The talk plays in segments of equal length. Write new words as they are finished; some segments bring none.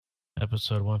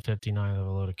Episode 159 of A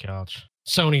Loaded Couch.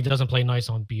 Sony doesn't play nice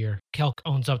on beer. Kelk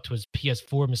owns up to his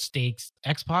PS4 mistakes.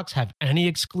 Xbox have any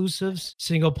exclusives?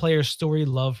 Single player story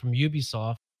love from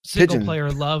Ubisoft. Single Pigeon. player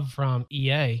love from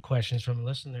EA. Questions from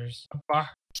listeners.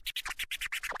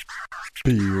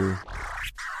 Beer.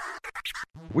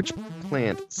 Which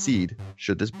plant seed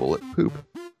should this bullet poop?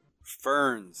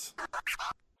 Ferns.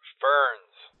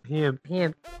 The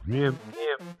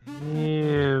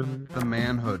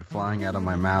manhood flying out of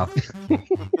my mouth.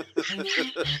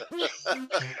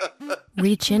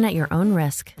 Reach in at your own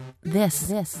risk.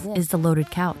 This is the Loaded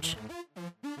Couch.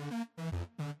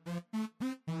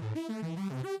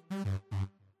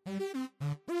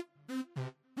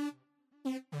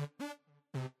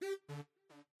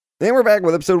 And we're back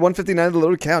with episode 159 of The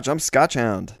Loaded Couch. I'm Scotch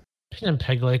Hound. And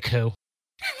Peg Leg Co.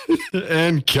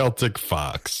 And Celtic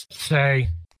Fox. Say.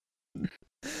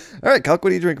 All right, Calc,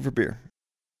 what are you drinking for beer?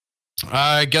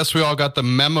 I guess we all got the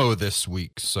memo this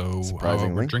week, so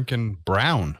Surprisingly. we're drinking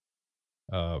brown.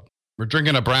 We're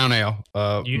drinking a brown ale.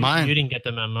 You didn't get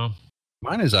the memo.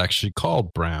 Mine is actually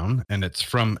called brown, and it's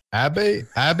from Abbey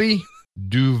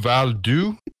du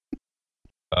Valdu.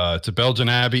 It's a Belgian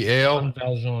Abbey ale.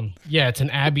 Yeah, it's an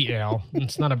Abbey ale.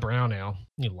 It's not a brown ale.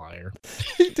 You liar.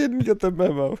 He didn't get the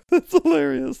memo. That's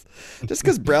hilarious. Just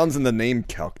because brown's in the name,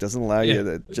 Calc, doesn't allow you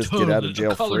to just get out of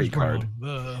jail free card.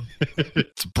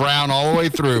 It's brown all the way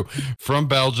through. From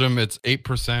Belgium, it's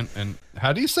 8%. And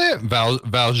how do you say it?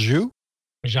 Valjean?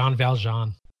 Jean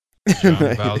Valjean.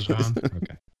 Jean Valjean?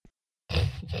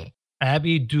 Okay.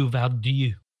 Abbey du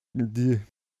Valdieu.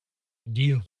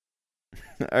 Dieu.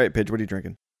 All right, Paige, what are you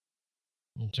drinking?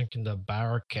 I'm drinking the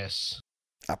Barricus.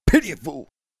 I pity you, fool.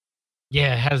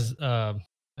 Yeah, it has, I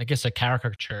guess, a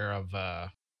caricature of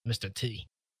Mr. T.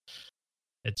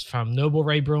 It's from Noble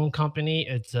Ray Brewing Company.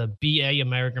 It's a BA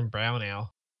American Brown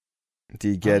Ale. Do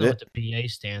you get it? What the BA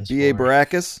stands BA for.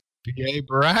 Baracus? BA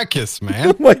Baracus, Oh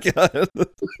man. my God.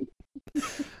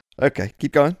 Okay,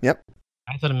 keep going. Yep.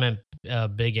 I thought it meant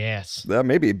big ass.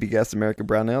 Maybe a big ass American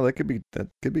brown ale. That could be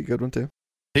a good one too.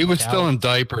 He was still in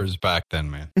diapers back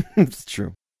then, man. It's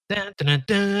true. Dun, dun,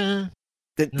 dun,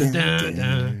 dun, dun, dun,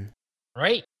 dun.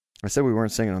 Right? I said we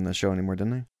weren't singing on the show anymore,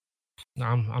 didn't No,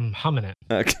 I'm humming it.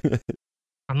 I? Okay.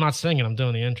 I'm not singing. I'm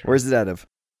doing the intro. Where's it out of?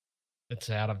 It's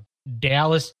out of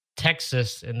Dallas,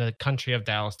 Texas, in the country of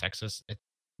Dallas, Texas. It's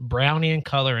brownie in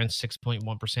color and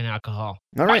 6.1% alcohol.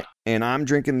 All right. And I'm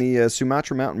drinking the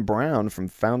Sumatra Mountain Brown from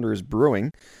Founders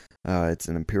Brewing. It's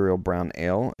an Imperial Brown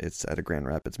Ale. It's out of Grand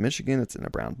Rapids, Michigan. It's in a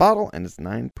brown bottle, and it's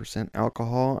 9%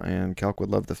 alcohol. And Calc would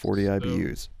love the 40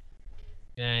 IBUs.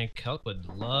 And Kelk would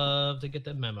love to get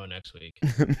the memo next week.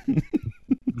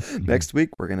 Next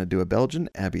week, we're going to do a Belgian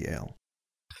Abbey Ale.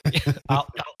 I'll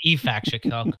e-fact you,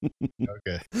 Kelk.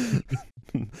 Okay.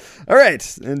 All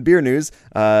right. In beer news,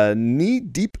 Knee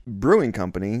Deep Brewing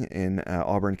Company in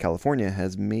Auburn, California,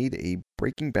 has made a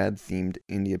Breaking Bad themed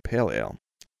India Pale Ale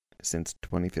since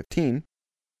 2015,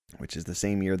 which is the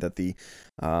same year that the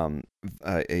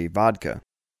a vodka,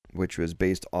 which was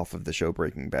based off of the show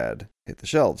Breaking Bad, hit the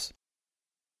shelves.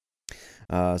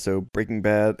 So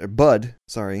Bud,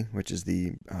 which is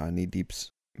the Knee Deep's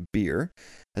beer,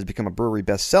 has become a brewery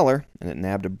bestseller, and it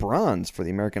nabbed a bronze for the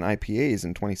American IPAs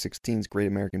in 2016's Great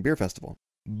American Beer Festival.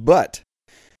 But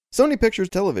Sony Pictures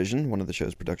Television, one of the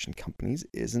show's production companies,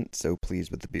 isn't so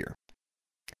pleased with the beer.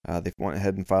 They've went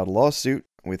ahead and filed a lawsuit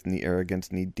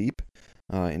against Knee Deep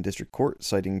in district court,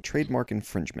 citing trademark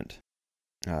infringement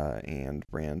and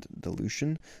brand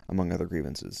dilution, among other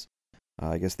grievances.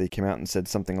 I guess they came out and said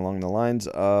something along the lines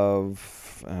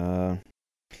of,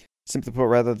 simply put,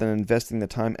 rather than investing the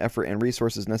time, effort, and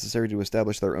resources necessary to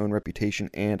establish their own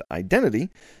reputation and identity,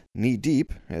 Knee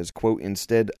Deep has, quote,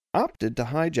 instead opted to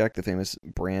hijack the famous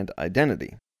brand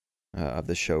identity of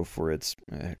the show for its,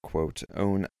 quote,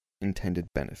 own intended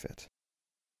benefit.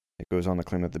 It goes on to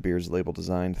claim that the beer's label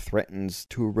design threatens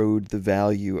to erode the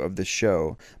value of the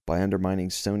show by undermining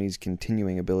Sony's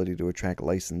continuing ability to attract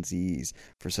licensees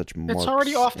for such marks. It's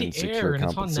already off the secure air and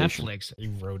it's on compensation. Netflix.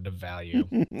 Erode the value.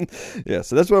 Yeah,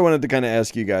 so that's what I wanted to kind of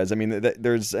ask you guys. I mean,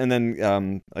 there's, and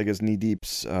then I guess Knee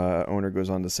Deep's owner goes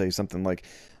on to say something like,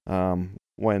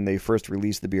 when they first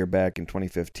released the beer back in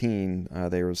 2015,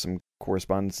 there was some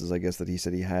correspondences, I guess, that he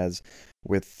said he has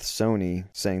with Sony,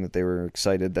 saying that they were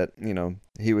excited that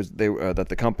that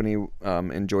the company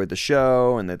enjoyed the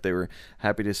show, and that they were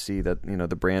happy to see that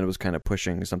the brand was kind of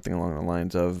pushing something along the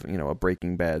lines of a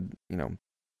Breaking Bad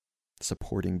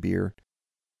supporting beer,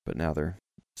 but now they're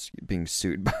being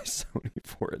sued by Sony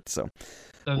for it. So,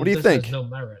 what do you think? Has no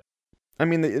merit. I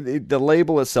mean, the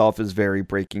label itself is very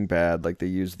Breaking Bad. Like they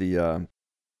use the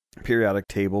periodic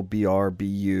table, BR,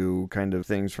 BU kind of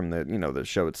things from the the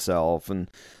show itself, and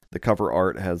the cover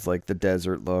art has like the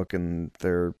desert look and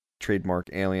their trademark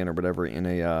alien or whatever in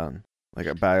a like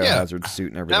a biohazard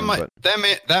suit and everything.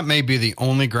 That may be the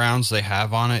only grounds they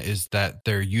have on it, is that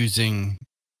they're using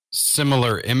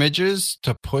similar images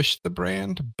to push the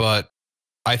brand. But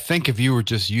I think if you were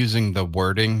just using the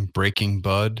wording Breaking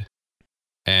Bud,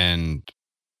 and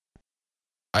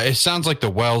it sounds like the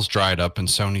well's dried up and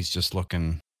Sony's just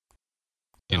looking,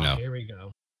 Here we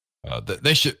go.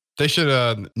 They should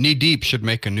Knee Deep should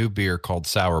make a new beer called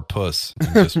Sour Puss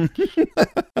and just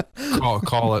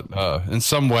call it in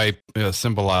some way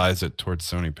symbolize it towards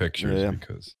Sony Pictures,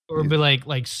 because or be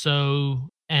like so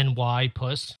NY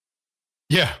Puss.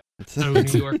 Yeah. So New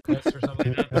York Puss or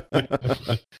something like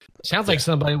that. Sounds like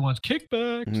somebody wants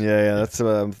kickbacks. Yeah, that's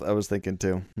what I was thinking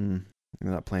too.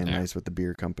 They're not playing nice with the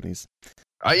beer companies.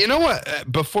 You know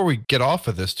what? Before we get off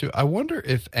of this, too, I wonder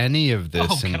if any of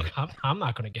this, I'm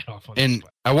not going to get off on this. And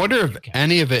I wonder if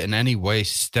any of it in any way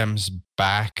stems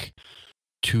back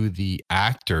to the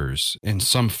actors in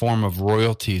some form of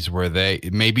royalties, where they're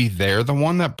the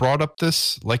one that brought up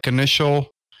this like initial,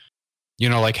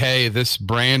 like, hey, this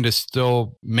brand is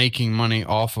still making money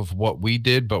off of what we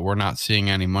did, but we're not seeing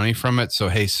any money from it. So,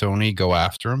 hey, Sony, go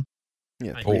after them.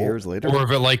 Yeah, 3 years later. Or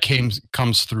if it like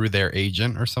comes through their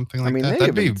agent or something like that.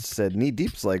 They even said Knee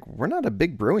Deep's like, we're not a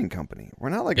big brewing company. We're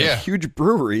not like a huge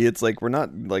brewery. It's like we're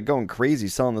not like going crazy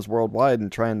selling this worldwide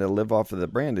and trying to live off of the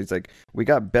brand. He's like, we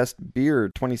got best beer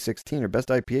 2016 or best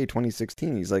IPA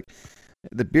 2016. He's like,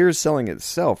 the beer is selling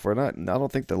itself. I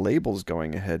don't think the label's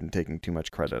going ahead and taking too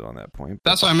much credit on that point.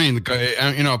 That's what I mean.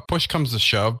 Push comes to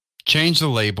shove. Change the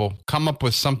label. Come up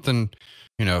with something,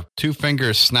 2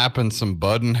 fingers snapping some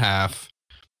bud in half.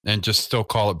 And just still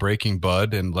call it Breaking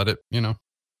Bud and let it,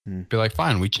 be like,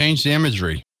 fine, we changed the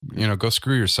imagery. Go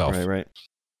screw yourself. Right.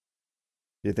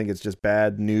 Do you think it's just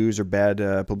bad news or bad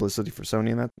publicity for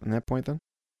Sony in that point then?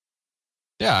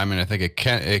 Yeah, I mean, I think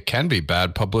it can be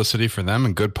bad publicity for them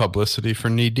and good publicity for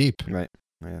Knee Deep. Right.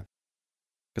 Yeah.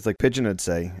 Because like Pigeon would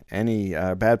say, any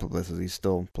bad publicity is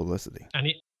still publicity.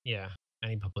 Any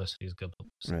publicity is good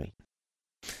publicity.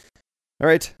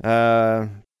 Right. All right.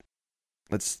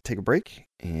 Let's take a break,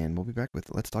 and we'll be back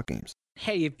with Let's Talk Games.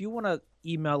 Hey, if you want to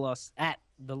email us at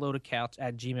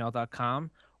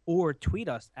theloadedcouch@gmail.com or tweet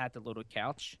us at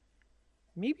theloadedcouch,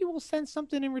 maybe we'll send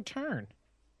something in return.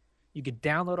 You could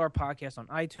download our podcast on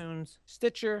iTunes,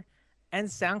 Stitcher, and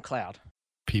SoundCloud.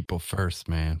 People first,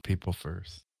 man. People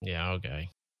first. Yeah, okay.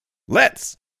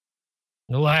 Let's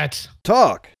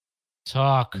talk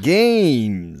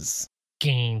games.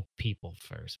 Game people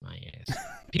first, my ass.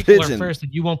 People are first,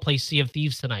 and you won't play Sea of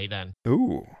Thieves tonight then.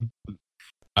 Ooh.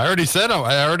 I already said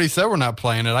we're not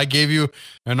playing it. I gave you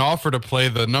an offer to play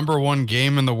the #1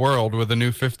 game in the world with a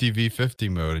new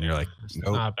 50v50 mode, and you're like, nope. It's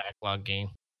not a backlog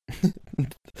game.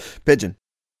 Pigeon,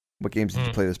 what games did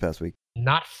you play this past week?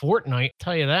 Not Fortnite,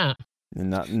 tell you that.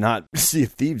 And not Sea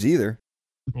of Thieves either.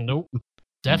 Nope.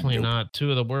 Definitely not.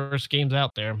 2 of the worst games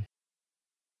out there.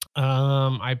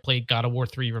 I played God of War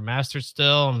 3 Remastered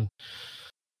still. I'm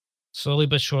slowly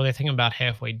but surely, I think I'm about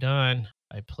halfway done.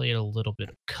 I played a little bit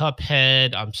of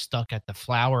Cuphead. I'm stuck at the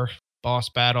flower boss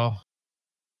battle,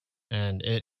 and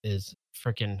it is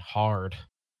freaking hard.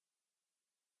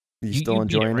 You still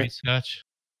enjoying it? Right, Scotch?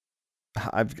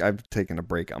 I've taken a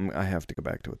break. I have to go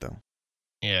back to it though.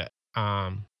 Yeah.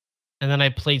 And then I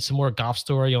played some more Golf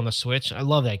Story on the Switch. I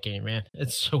love that game, man.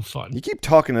 It's so fun. You keep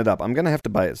talking it up. I'm gonna have to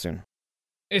buy it soon.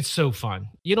 It's so fun.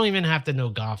 You don't even have to know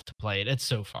golf to play it. It's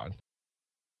so fun.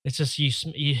 It's just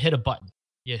you hit a button.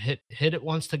 You hit it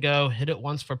once to go, hit it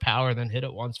once for power, then hit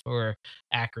it once for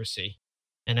accuracy.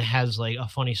 And it has like a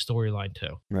funny storyline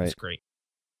too. Right. It's great.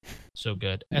 So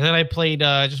good. And then I played,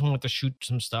 I just wanted to shoot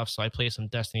some stuff. So I played some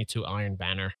Destiny 2 Iron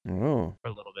Banner for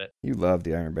a little bit. You love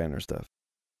the Iron Banner stuff.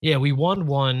 Yeah, we won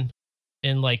one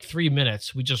in like 3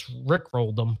 minutes. We just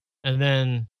rickrolled them. And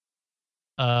then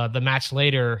the match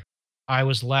later, I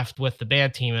was left with the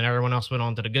bad team and everyone else went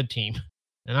on to the good team.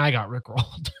 And I got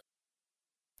rickrolled.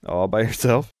 All by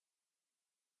yourself?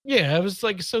 Yeah, it was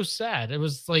like so sad. It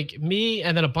was like me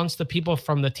and then a bunch of the people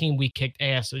from the team we kicked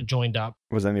ass joined up.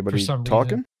 Was anybody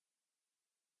talking? Reason.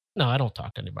 No, I don't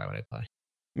talk to anybody when I play.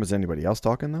 Was anybody else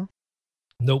talking though?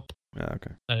 Nope. Oh,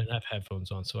 okay. I didn't have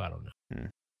headphones on, so I don't know.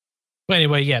 But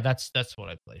anyway, yeah, that's what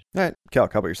I played. All right,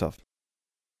 Calc, how about yourself?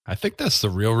 I think that's the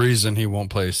real reason he won't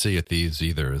play Sea of Thieves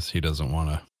either, is he doesn't want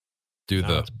to do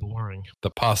it's boring. The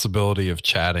possibility of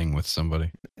chatting with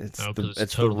somebody. It's totally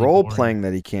the role boring. Playing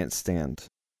that he can't stand.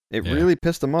 It really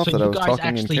pissed him off that I was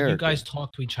talking in character. You guys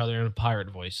talk to each other in a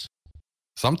pirate voice.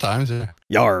 Sometimes, yeah.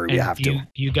 Yar, we have to.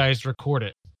 You guys record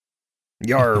it.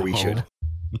 Yar, we should.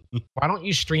 Why don't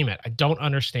you stream it? I don't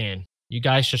understand. You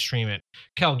guys should stream it.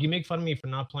 Kel, you make fun of me for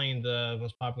not playing the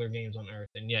most popular games on Earth,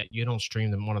 and yet you don't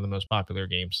stream them one of the most popular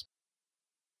games.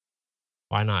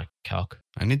 Why not, Kelk?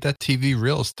 I need that TV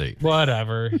real estate.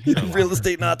 Whatever. Real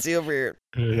estate Nazi over here.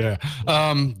 Yeah.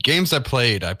 Games I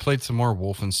played some more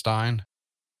Wolfenstein.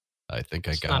 I think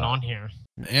It's not on here.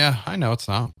 Yeah, I know it's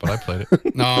not, but I played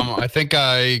it. I think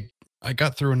I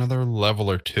got through another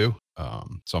level or two.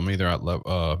 So I'm either at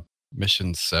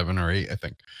mission 7 or 8, I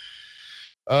think.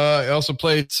 I also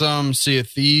played some Sea of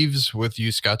Thieves with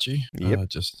you, Scotchy. Yep.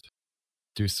 Just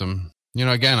do some,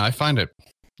 again, I find it,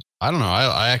 I don't know,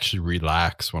 I actually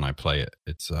relax when I play it.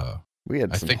 It's we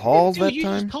had I some think- halls Dude, that you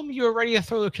time. just told me you were ready to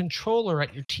throw the controller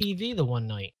at your TV the one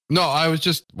night. No, I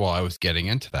was getting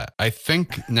into that. I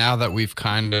think now that we've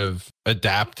kind of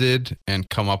adapted and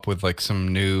come up with like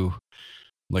some new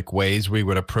like ways we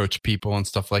would approach people and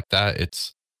stuff like that,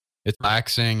 it's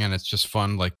relaxing and it's just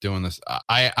fun like doing this.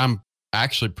 I'm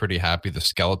actually pretty happy the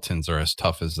skeletons are as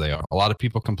tough as they are. A lot of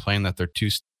people complain that they're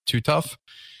too tough.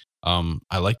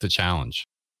 I like the challenge.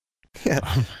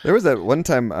 Yeah, there was that one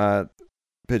time,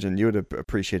 Pigeon, you would have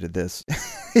appreciated this.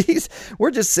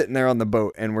 We're just sitting there on the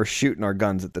boat and we're shooting our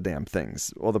guns at the damn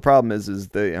things. Well, the problem is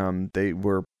they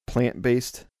were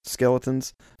plant-based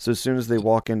skeletons, so as soon as they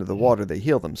walk into the water, they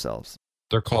heal themselves.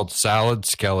 They're called salad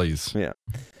skellies. Yeah.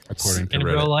 According to In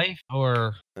Reddit. real life,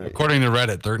 or According to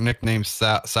Reddit, they're nicknamed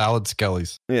salad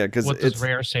skellies. Yeah, because what it's does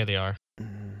Rare say they are?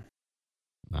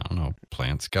 I don't know,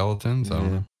 plant skeletons. I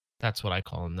don't know. That's what I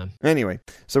call them then. Anyway,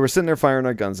 so we're sitting there firing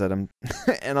our guns at him,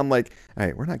 and I'm like, all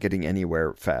right, we're not getting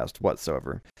anywhere fast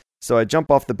whatsoever. So I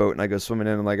jump off the boat and I go swimming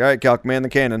in. I'm like, all right, Calc, man the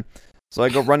cannon. So I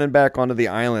go running back onto the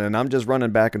island, and I'm just running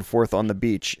back and forth on the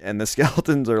beach, and the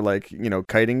skeletons are like,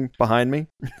 kiting behind me,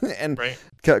 and Right.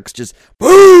 Calc's just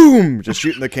boom, just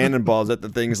shooting the cannonballs at the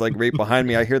things like right behind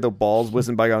me. I hear the balls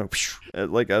whizzing by, going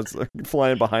like as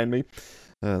flying behind me.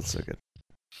 That's so good.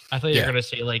 I thought you Yeah. were gonna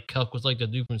say like Kelk was like the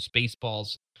dude from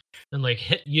Spaceballs and like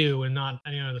hit you and not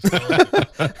any other skeleton.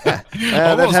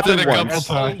 That Almost happened did a couple once.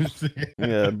 times.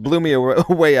 Yeah, blew me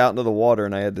away out into the water,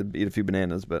 and I had to eat a few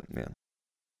bananas. But yeah,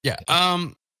 Yeah.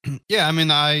 Yeah. I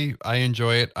mean, I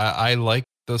enjoy it. I like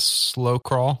the slow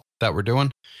crawl that we're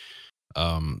doing.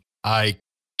 I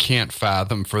can't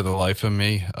fathom for the life of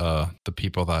me the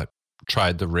people that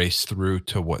tried to race through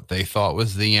to what they thought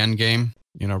was the end game.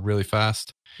 Really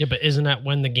fast. Yeah, but isn't that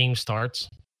when the game starts?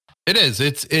 It is.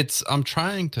 It's. I'm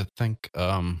trying to think.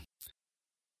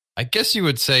 I guess you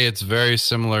would say it's very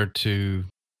similar to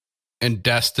in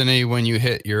Destiny when you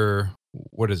hit your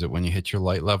what is it when you hit your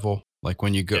light level, like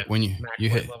when you go Yeah, when you Max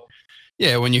hit level.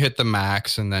 yeah when you hit the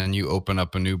max and then you open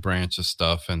up a new branch of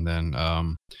stuff and then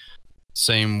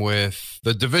same with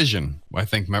the Division. I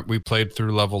think we played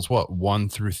through levels 1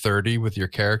 through 30 with your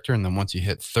character, and then once you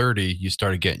hit 30, you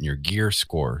started getting your gear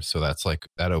score. So that's like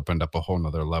that opened up a whole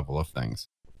nother level of things.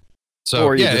 So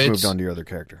or you yeah, just it's, moved on to your other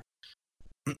character.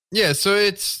 yeah, so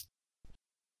it's.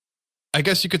 I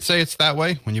guess you could say it's that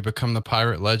way. When you become the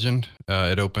pirate legend,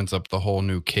 it opens up the whole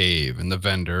new cave and the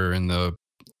vendor and the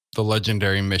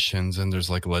legendary missions, and there's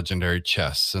like legendary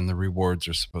chests, and the rewards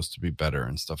are supposed to be better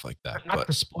and stuff like that. Not But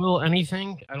to spoil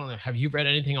anything, I don't know. Have you read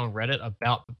anything on Reddit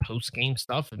about the post game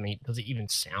stuff? I mean, does it even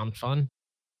sound fun?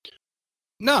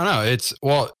 no,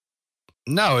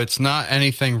 it's not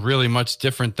anything really much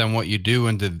different than what you do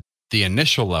into the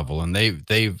initial level, and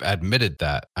they've admitted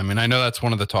that. I mean, I know that's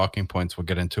one of the talking points we'll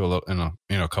get into a little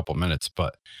in a couple minutes,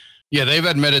 but yeah, they've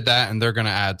admitted that, and they're going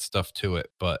to add stuff to it.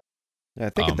 But Yeah, I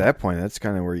think at that point, that's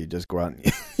kind of where you just go out and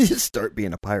you just start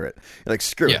being a pirate. You're like,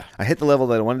 screw it. Yeah. I hit the level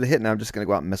that I wanted to hit, and I'm just going to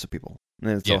go out and mess with people. And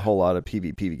then it's a Yeah. whole lot of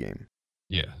PvP game.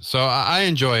 yeah, so I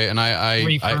enjoy it, and I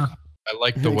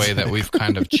like the way that we've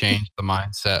kind of changed the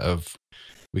mindset of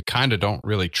we kind of don't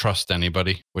really trust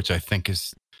anybody, which I think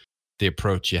is the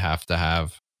approach you have to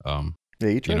have. Yeah,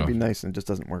 you try You to know. be nice, and it just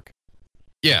doesn't work.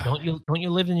 Yeah, Don't you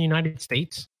live in the United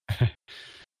States?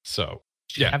 so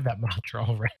You yeah. have that mantra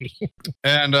already.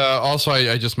 And also,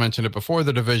 I just mentioned it before,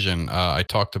 the Division. I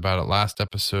talked about it last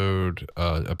episode,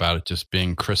 about it just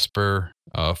being crisper,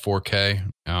 4K.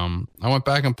 I went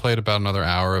back and played about another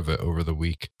hour of it over the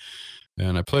week.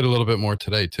 And I played a little bit more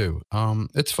today, too.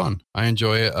 It's fun. I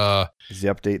enjoy it. Is the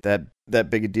update that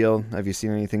big a deal? Have you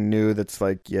seen anything new that's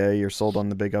like, yeah, you're sold on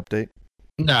the big update?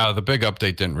 No, the big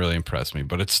update didn't really impress me,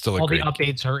 but it's still a All the great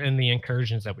updates are in the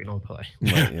incursions that we don't play.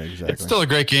 Right, yeah, exactly. It's still a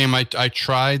great game. I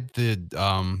tried the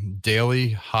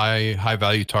daily high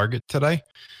value target today.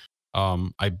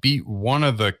 I beat one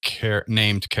of the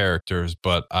named characters,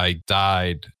 but I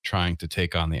died trying to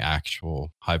take on the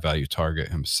actual high value target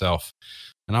himself.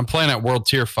 And I'm playing at World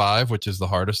Tier 5, which is the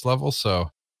hardest level. So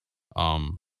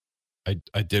I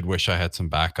did wish I had some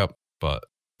backup, but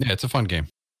yeah, it's a fun game.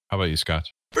 How about you,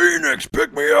 Scotch? Phoenix,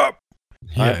 pick me up.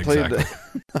 Yeah, exactly.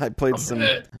 I played some.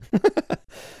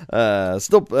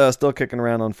 Still kicking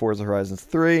around on Forza Horizons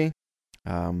 3.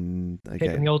 Kicking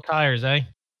Again, the old tires, eh?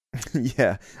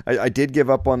 yeah, I did give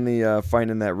up on the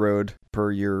finding that road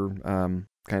per your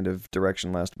kind of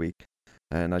direction last week,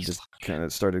 and I just kind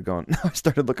of started going. I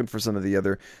started looking for some of the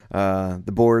other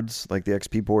the boards, like the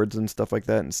XP boards and stuff like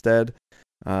that instead.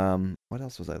 What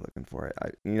else was I looking for?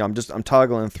 I'm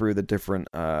toggling through the different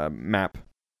map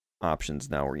options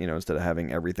now, where, instead of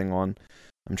having everything on,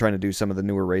 I'm trying to do some of the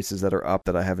newer races that are up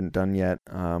that I haven't done yet.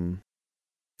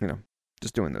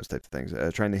 Just doing those types of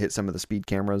things. Trying to hit some of the speed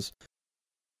cameras.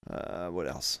 What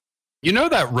else?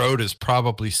 That road is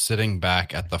probably sitting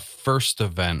back at the first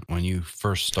event when you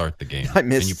first start the game. I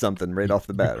missed something right off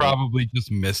the bat. You probably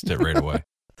just missed it right away.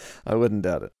 I wouldn't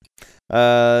doubt it.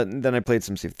 Then I played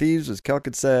some Sea of Thieves, as Kelk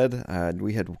had said.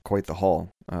 We had quite the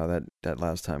haul that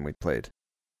last time we played.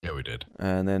 Yeah, we did.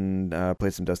 And then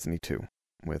played some Destiny 2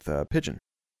 with Pigeon.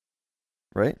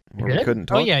 Right? Where You we did? couldn't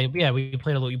talk. Oh yeah. We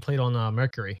played You played on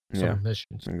Mercury. Some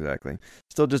missions. Exactly.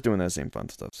 Still just doing that same fun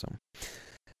stuff. So,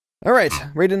 all right,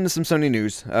 right into some Sony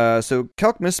news. So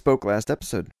Kelk misspoke last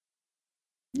episode.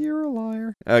 You're a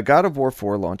liar. God of War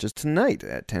 4 launches tonight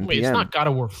at 10 Wait, p.m. it's not God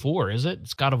of War 4, is it?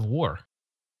 It's God of War.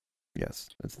 Yes,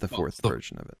 it's the fourth the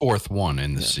version of it. Fourth one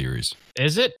in the series.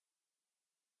 Is it?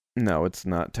 No, it's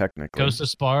not technically. Ghost of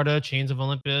Sparta, Chains of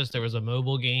Olympus. There was a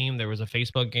mobile game. There was a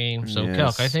Facebook game. So, Yes.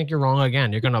 Kelk, I think you're wrong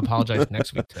again. You're going to apologize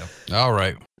next week, too. All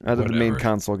right. Out of the main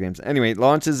console games. Anyway, it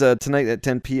launches tonight at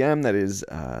 10 p.m. That is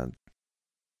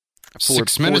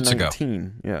 6 minutes ago.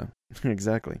 Yeah,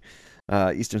 exactly.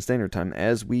 Eastern Standard Time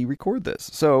as we record this.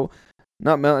 So,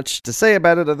 not much to say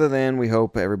about it other than we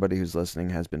hope everybody who's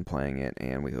listening has been playing it,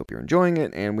 and we hope you're enjoying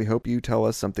it, and we hope you tell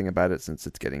us something about it since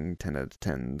it's getting 10 out of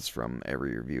 10s from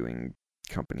every reviewing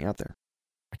company out there.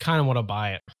 I kind of want to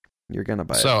buy it. You're going to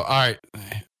buy it. So, all right.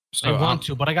 So I want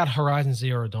to, but I got Horizon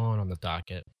Zero Dawn on the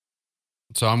docket.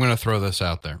 So I'm going to throw this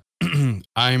out there.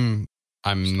 I'm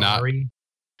Sorry.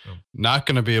 not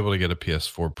going to be able to get a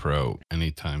PS4 Pro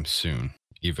anytime soon,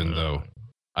 even though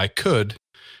I could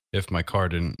if my car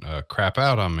didn't crap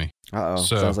out on me. Uh-oh.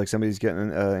 So, sounds like somebody's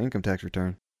getting an income tax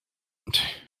return.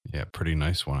 Yeah, pretty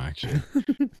nice one, actually.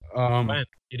 Man,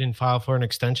 you didn't file for an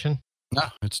extension? No,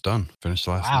 it's done. Finished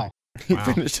last night. He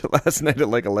finished it last night at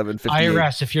like 11:58.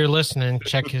 IRS, if you're listening,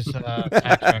 check his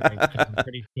tax record. 'Cause I'm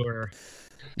pretty sure.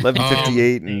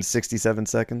 11:58 and 67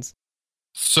 seconds.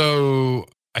 So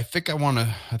I think I'm going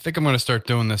to start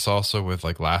doing this also with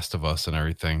like Last of Us and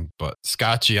everything. But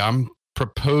Scotchy, I'm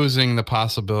proposing the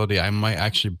possibility I might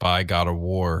actually buy God of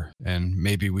War, and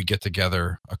maybe we get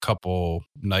together a couple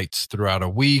nights throughout a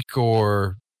week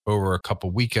or over a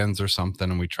couple weekends or something,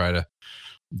 and we try to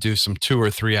do some 2 or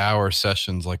 3 hour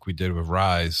sessions like we did with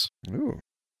Rise. Ooh.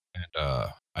 And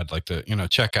I'd like to,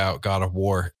 check out God of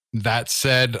War. That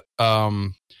said,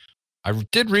 I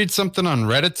did read something on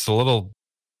Reddit. It's a little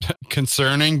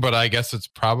concerning, but I guess it's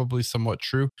probably somewhat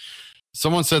true.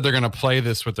 Someone said they're going to play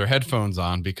this with their headphones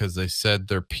on because they said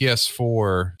their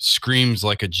PS4 screams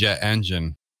like a jet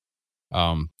engine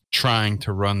trying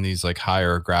to run these like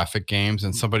higher graphic games.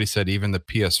 And somebody said even the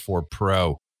PS4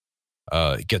 Pro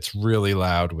gets really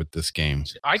loud with this game.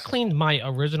 I cleaned my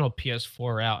original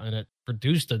PS4 out and it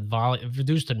reduced the volume, it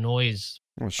reduced the noise.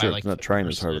 Well, sure, like it's not trying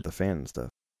as hard 50%. with the fan and stuff.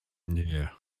 Yeah.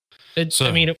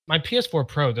 I mean, my PS4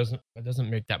 Pro doesn't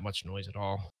make that much noise at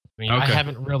all. I mean, I Okay.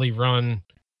 haven't really run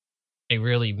a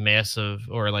really massive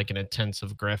or like an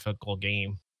intensive graphical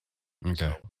game.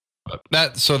 Okay. But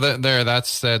that's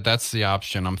the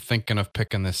option. I'm thinking of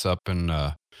picking this up and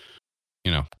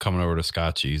coming over to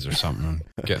Scotchy's or something,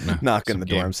 getting knocking the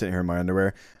door. I'm sitting here in my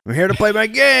underwear. I'm here to play my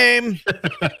game.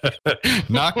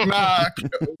 Knock knock.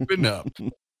 Open up.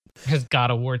 Has God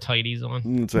of War tighties on.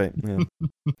 That's right. Yeah.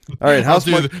 All right,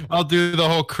 I'll do the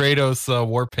whole Kratos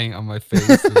war paint on my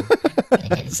face.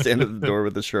 Stand at the door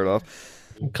with the shirt off.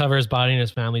 Cover his body in his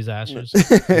family's ashes.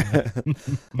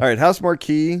 All right, House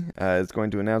Marquee is going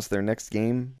to announce their next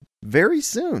game very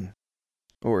soon,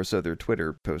 or so their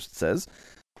Twitter post says.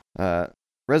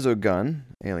 Resogun,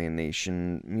 Alien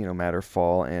Nation,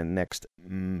 Matterfall, and next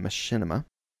Machinima.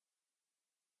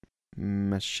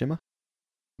 Makima?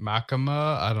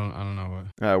 I don't know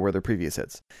what. Were their previous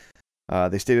hits.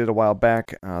 They stated a while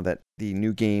back that the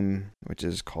new game, which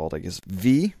is called, I guess,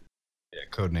 V. Yeah,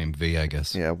 codename V, I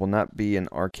guess. Yeah, will not be an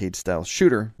arcade-style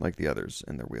shooter like the others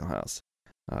in their wheelhouse.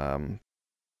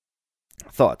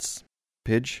 Thoughts?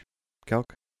 Pidge?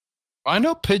 Kelk? I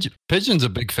know Pigeon's a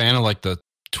big fan of like the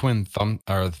twin thumb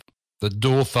or the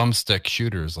dual thumbstick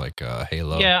shooters like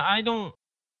Halo. Yeah,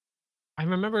 I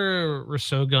remember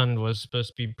Resogun was supposed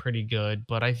to be pretty good,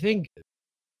 but I think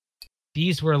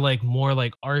these were like more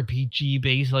like RPG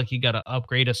based, like you got to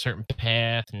upgrade a certain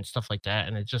path and stuff like that,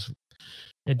 and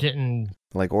it didn't.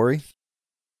 Like Ori?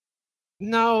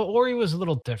 No, Ori was a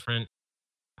little different.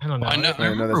 I don't know. I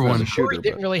remember that's not when a shooter, Ori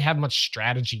didn't but- really have much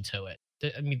strategy to it.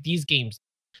 I mean, these games,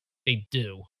 they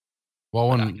do. Well,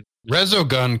 when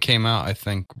Resogun came out, I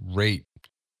think like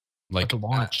At the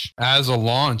launch. as a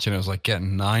launch, and it was like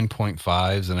getting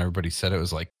 9.5s, and everybody said it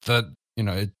was like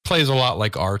it plays a lot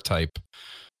like R-Type.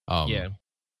 Yeah.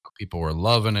 People were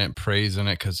loving it, praising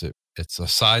it because it's a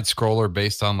side scroller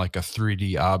based on like a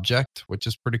 3D object, which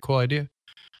is a pretty cool idea.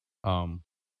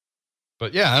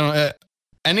 But yeah, I don't.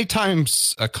 Anytime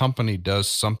a company does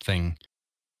something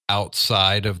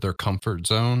outside of their comfort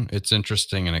zone, it's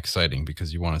interesting and exciting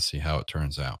because you want to see how it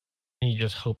turns out. And you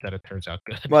just hope that it turns out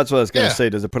good. Well, that's what I was going to Yeah. say.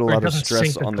 Does it put a Or it lot of doesn't stress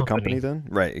sink the on the company company. then?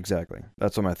 Right, exactly.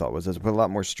 That's what my thought was. Does it put a lot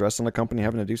more stress on the company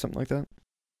having to do something like that?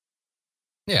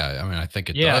 Yeah, I mean, I think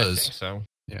it Yeah, I does. think so.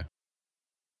 So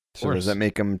does course. that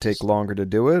make them take longer to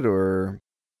do it, or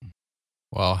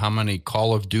Well, how many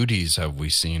Call of Duties have we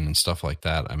seen and stuff like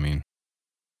that? I mean,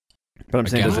 But I'm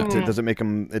saying, Again, does it make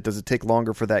them? Does it take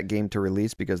longer for that game to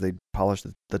release because they polish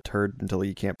the turd until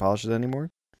you can't polish it anymore?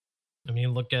 I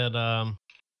mean, look at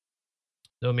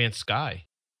No Man's Sky.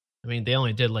 I mean, they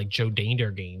only did like Joe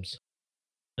Danger games,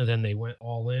 and then they went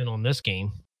all in on this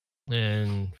game,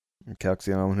 and Calc's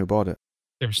the only one who bought it.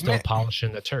 they're still Man.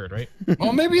 polishing the turd, right?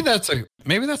 well, maybe that's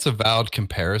a valid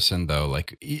comparison though.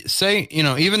 Like, say,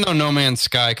 even though No Man's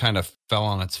Sky kind of fell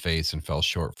on its face and fell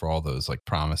short for all those like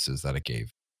promises that it gave,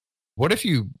 what if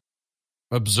you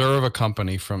observe a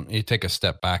company you take a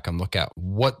step back and look at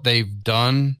what they've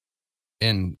done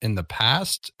in the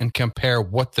past and compare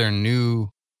what their new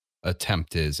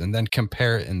attempt is, and then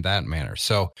compare it in that manner.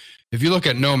 So if you look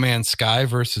at No Man's Sky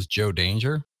versus Joe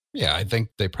Danger, yeah, I think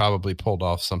they probably pulled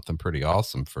off something pretty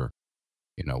awesome for,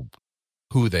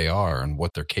 who they are and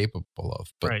what they're capable of.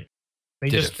 But Right. They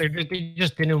did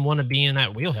just didn't want to be in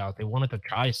that wheelhouse. They wanted to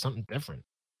try something different.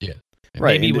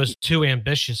 Right, Maybe and it was too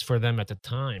ambitious for them at the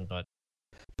time, but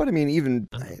But I mean, even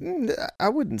I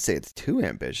wouldn't say it's too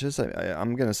ambitious.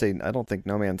 I'm gonna say I don't think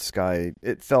No Man's Sky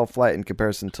it fell flat in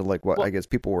comparison to like what I guess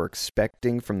people were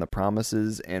expecting from the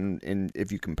promises, and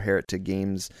if you compare it to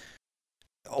games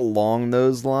along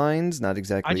those lines, not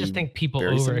exactly. I just think people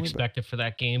very similar, over expected for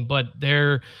that game. But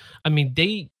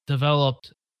they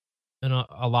developed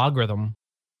a logarithm.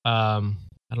 I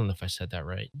don't know if I said that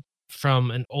right.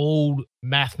 From an old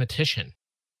mathematician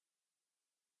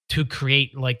to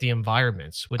create like the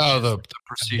environments, which is, the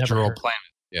procedural heard. planet.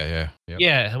 Yeah.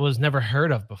 yeah, it was never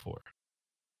heard of before.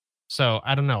 So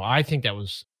I don't know. I think that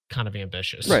was kind of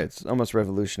ambitious, Right, it's almost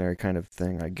revolutionary kind of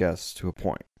thing, I guess, to a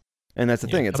point. And that's the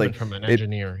thing. It's coming like from an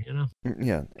engineer,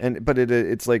 yeah, but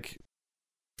it's like,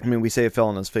 I mean, we say it fell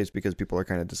on his face because people are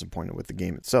kind of disappointed with the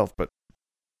game itself, but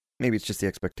maybe it's just the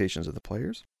expectations of the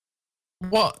players.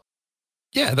 Well,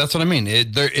 yeah, that's what I mean.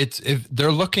 If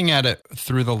they're looking at it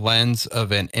through the lens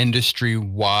of an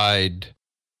industry-wide,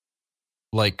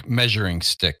 like measuring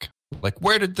stick, like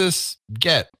where did this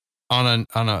get on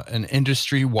an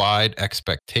industry-wide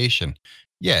expectation?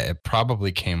 Yeah, it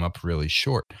probably came up really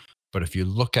short. But if you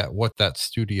look at what that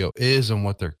studio is and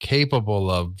what they're capable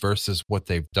of versus what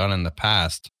they've done in the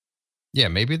past, yeah,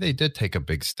 maybe they did take a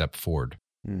big step forward.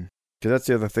 Because that's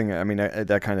the other thing. I mean,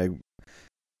 that kind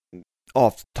of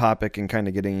off topic and kind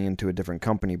of getting into a different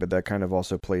company, but that kind of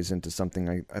also plays into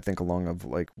something I think along of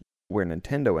like where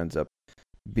Nintendo ends up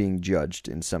being judged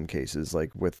in some cases,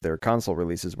 like with their console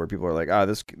releases, where people are like,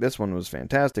 this one was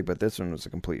fantastic, but this one was a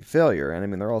complete failure. And I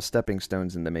mean, they're all stepping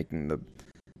stones into making the,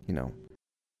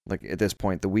 like at this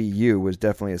point, the Wii U was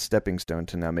definitely a stepping stone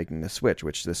to now making the Switch,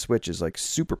 which the Switch is like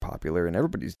super popular and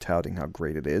everybody's touting how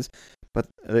great it is, but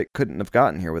it couldn't have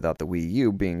gotten here without the Wii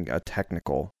U being a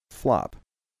technical flop.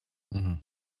 Mm-hmm.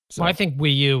 So, Well, I think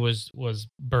Wii U was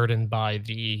burdened by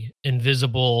the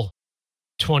invisible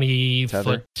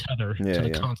 20-foot tether to the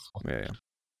console. Yeah.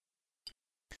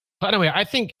 But anyway,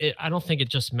 I don't think it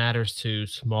just matters to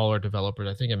smaller developers.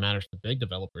 I think it matters to big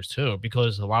developers too,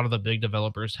 because a lot of the big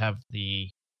developers have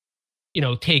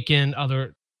take in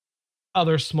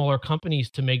other smaller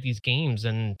companies to make these games,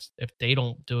 and if they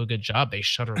don't do a good job, they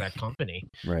shutter that company,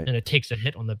 right. and it takes a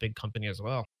hit on the big company as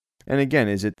well. And again,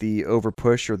 is it the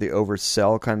overpush or the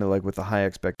oversell, kind of like with the high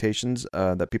expectations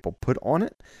that people put on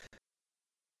it?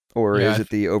 Or is it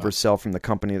the oversell from the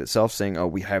company itself saying, oh,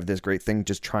 we have this great thing,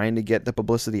 just trying to get the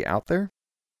publicity out there?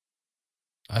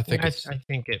 I think I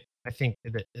think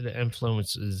the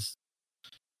influence is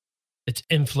it's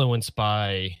influenced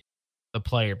by the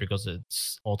player because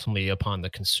it's ultimately upon the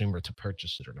consumer to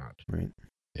purchase it or not. Right.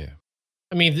 Yeah.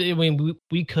 I mean,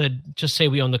 we could just say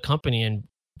we own the company, and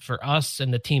for us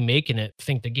and the team making it,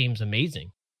 think the game's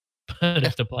amazing. But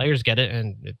if the players get it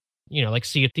and it, like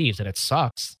Sea of Thieves, and it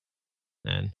sucks,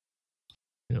 then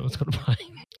it's gonna buy.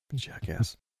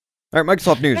 Jackass. All right,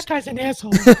 Microsoft news. That guy's an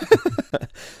asshole.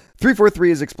 343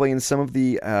 has explained some of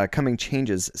the coming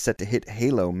changes set to hit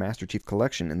Halo Master Chief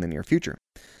Collection in the near future.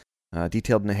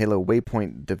 Detailed in a Halo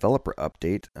Waypoint developer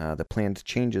update, the planned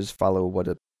changes follow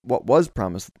what was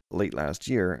promised late last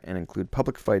year and include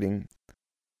public flighting?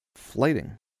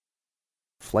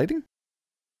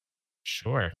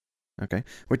 Sure. Okay,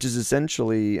 which is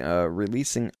essentially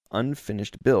releasing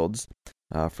unfinished builds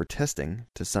for testing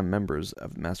to some members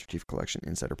of the Master Chief Collection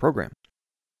Insider program.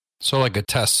 So like a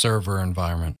test server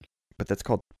environment. But that's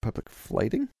called public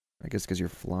flighting? I guess because you're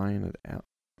flying it out.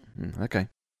 Okay.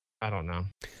 I don't know.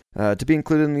 To be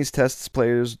included in these tests,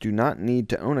 players do not need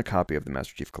to own a copy of the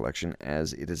Master Chief Collection,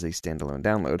 as it is a standalone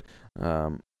download.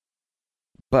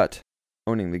 But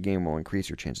owning the game will increase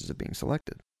your chances of being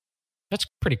selected. That's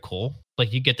pretty cool.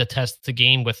 Like, you get to test the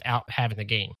game without having the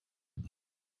game.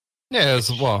 Yeah,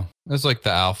 it's like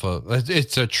the alpha.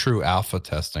 It's a true alpha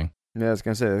testing. Yeah, I was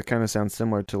going to say, it kind of sounds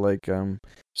similar to like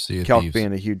Sea of Kelk Thieves.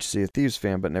 being a huge Sea of Thieves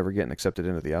fan, but never getting accepted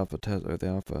into the alpha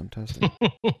testing.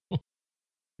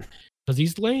 Because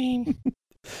he's lame.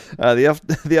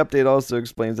 The update also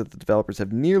explains that the developers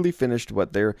have nearly finished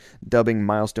what they're dubbing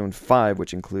Milestone 5,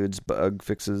 which includes bug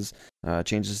fixes,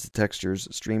 changes to textures,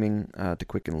 streaming to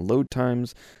quicken load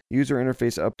times, user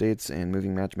interface updates, and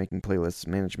moving matchmaking playlists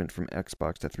management from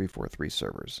Xbox to 343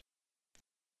 servers.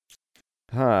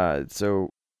 So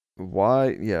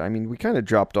why? Yeah, I mean, we kind of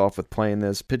dropped off with playing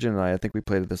this. Pigeon and I think we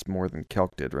played this more than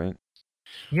Kelk did, right?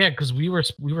 Yeah, because we were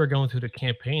going through the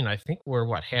campaign. I think we're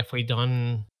halfway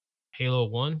done Halo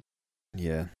 1.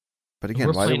 Yeah, but again,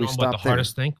 we're why did we on stop the there?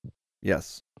 hardest thing.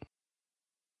 Yes.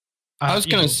 I was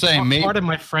going to say, pardon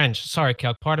my French. Sorry,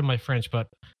 Calc. Pardon my French, but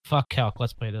fuck Calc.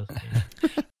 Let's play this.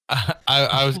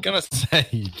 I was going to say,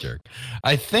 you jerk.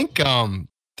 I think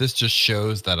this just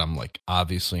shows that I'm like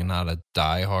obviously not a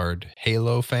diehard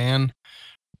Halo fan,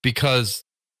 because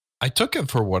I took it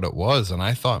for what it was, and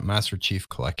I thought Master Chief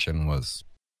Collection was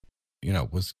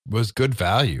good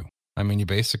value. I mean, you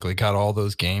basically got all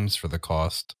those games for the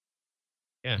cost.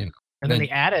 Yeah. And then they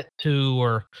added two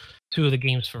of the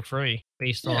games for free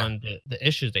based on the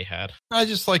issues they had. I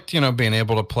just liked, being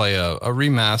able to play a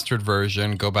remastered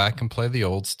version, go back and play the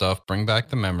old stuff, bring back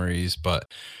the memories.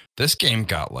 But this game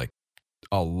got like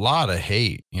a lot of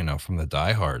hate, from the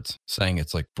diehards, saying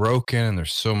it's like broken and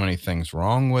there's so many things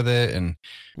wrong with it. And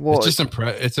it's just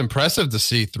it's impressive to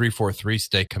see 343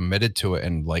 stay committed to it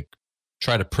and like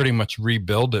try to pretty much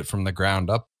rebuild it from the ground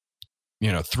up,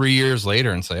 3 years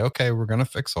later, and say, okay, we're going to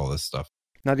fix all this stuff.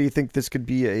 Now, do you think this could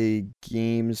be a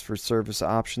games for service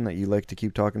option that you like to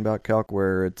keep talking about, Calc,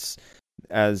 where it's,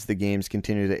 as the games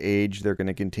continue to age, they're going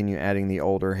to continue adding the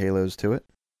older Halos to it?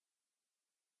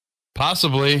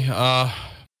 Possibly.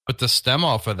 But to stem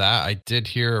off of that, I did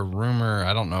hear a rumor.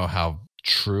 I don't know how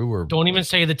true or don't even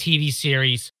say the TV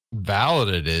series valid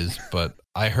it is, but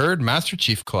I heard Master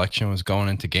Chief Collection was going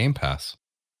into Game Pass.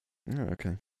 Oh,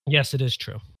 okay. Yes, it is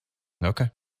true. Okay.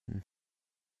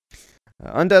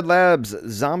 Undead Labs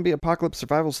Zombie Apocalypse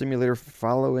Survival Simulator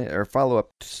follow-up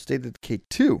to State of Decay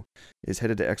 2 is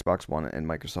headed to Xbox One and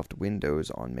Microsoft Windows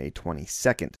on May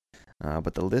 22nd.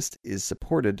 But the list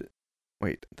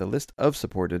of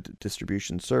supported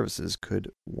distribution services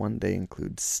could one day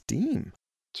include Steam.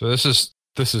 So this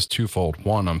is twofold.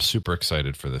 One, I'm super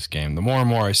excited for this game. The more and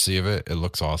more I see of it, it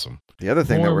looks awesome. The other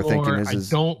thing that we're thinking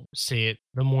is I don't see it.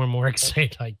 The more and more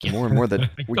excited I get. The more and more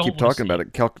that we keep talking about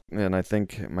it, Kelk and I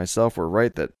think myself were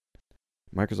right that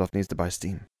Microsoft needs to buy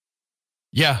Steam.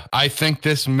 Yeah, I think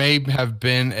this may have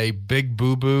been a big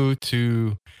boo-boo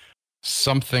to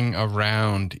something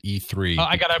around E3.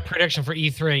 I got a prediction for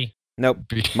E3. Nope,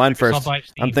 mine first.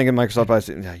 I'm thinking Microsoft buys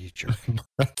Steam. Yeah, you jerk.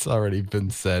 That's already been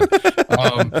said.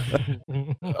 But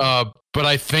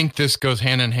I think this goes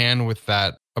hand in hand with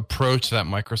that approach that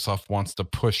Microsoft wants to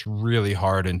push really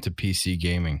hard into PC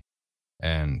gaming.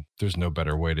 And there's no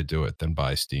better way to do it than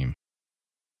buy Steam.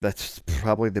 That's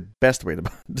probably the best way to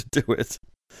do it,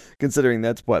 considering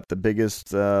that's the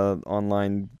biggest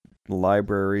online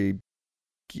library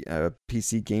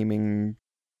PC gaming.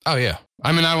 Oh yeah,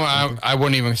 I mean, I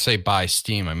wouldn't even say buy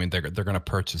Steam. I mean, they're going to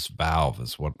purchase Valve,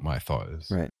 is what my thought is.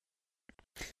 Right.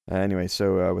 Anyway,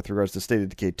 so with regards to State of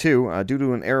Decay 2, due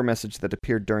to an error message that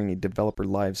appeared during a developer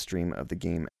live stream of the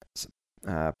game's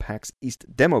PAX East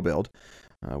demo build,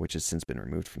 which has since been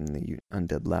removed from the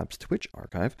Undead Labs Twitch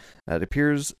archive. It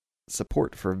appears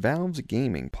support for Valve's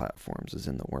gaming platforms is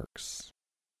in the works.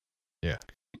 Yeah.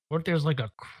 What if there's like a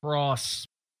cross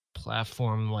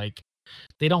platform, like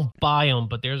they don't buy them,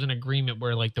 but there's an agreement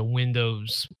where like the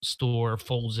Windows store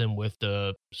folds in with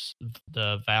the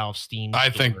Valve Steam I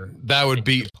store, think that would and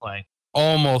be you can play.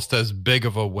 almost as big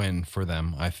of a win for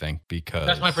them, I think, because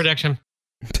That's my prediction.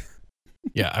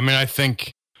 Yeah, I mean, I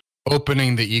think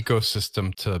opening the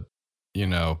ecosystem to,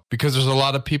 because there's a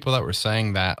lot of people that were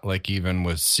saying that, like even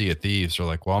with Sea of Thieves, are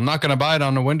like, well, I'm not going to buy it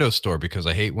on the Windows Store because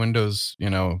I hate Windows,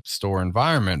 store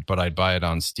environment, but I'd buy it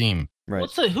on Steam. Right.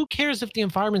 Who cares if the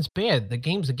environment's bad? The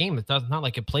game's a game. It's not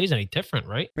like it plays any different,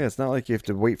 right? Yeah, it's not like you have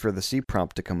to wait for the C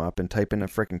prompt to come up and type in a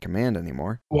freaking command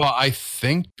anymore. Well, I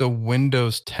think the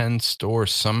Windows 10 store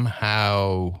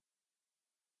somehow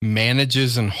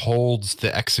manages and holds the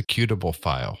executable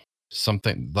file.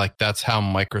 Something like that's how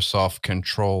Microsoft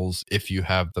controls if you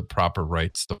have the proper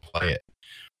rights to play it.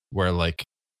 Where like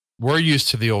we're used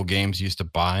to the old games, you used to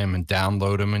buy them and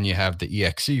download them, and you have the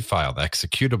exe file, the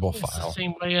executable It's file. the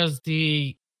same way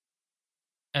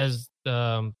as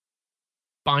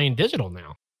buying digital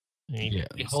now. You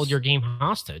hold your game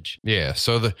hostage. Yeah,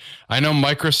 so I know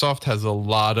Microsoft has a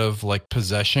lot of like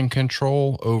possession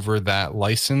control over that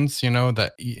license,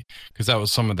 that because that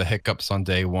was some of the hiccups on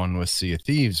day one with Sea of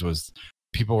Thieves was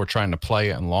people were trying to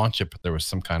play it and launch it, but there was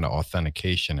some kind of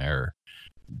authentication error.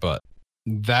 But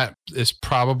that is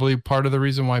probably part of the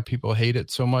reason why people hate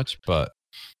it so much. But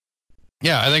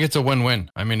yeah, I think it's a win-win.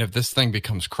 I mean, if this thing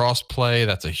becomes cross-play,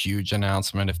 that's a huge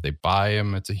announcement. If they buy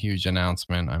them, it's a huge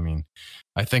announcement. I mean,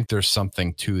 I think there's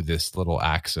something to this little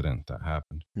accident that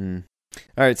happened. All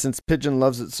right, since Pigeon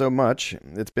loves it so much,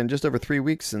 it's been just over 3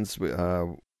 weeks since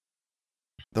the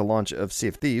launch of Sea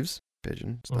of Thieves.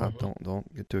 Pigeon, stop!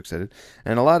 Don't get too excited.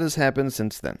 And a lot has happened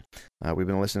since then. We've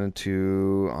been listening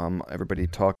to everybody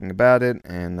talking about it,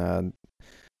 and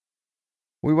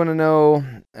we want to know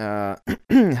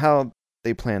how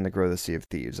they plan to grow the Sea of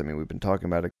Thieves. I mean, we've been talking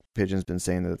about it. Pigeon's been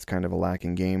saying that it's kind of a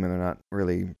lacking game and they're not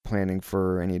really planning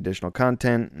for any additional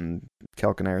content. And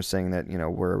Kelk and I are saying that,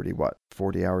 we're already,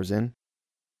 40 hours in?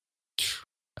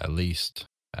 At least.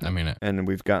 I mean... And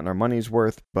we've gotten our money's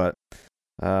worth, but...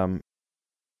 yeah.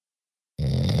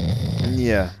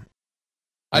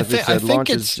 As we said, launch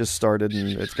has just started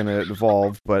and it's going to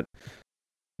evolve, but...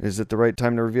 Is it the right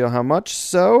time to reveal how much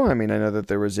so? I mean, I know that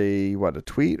there was a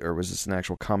tweet, or was this an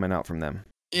actual comment out from them?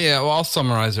 Yeah, well, I'll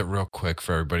summarize it real quick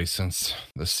for everybody since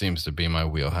this seems to be my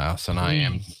wheelhouse, and I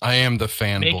am the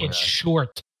fanboy. Make it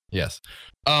short. Yes.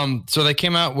 So they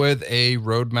came out with a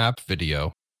roadmap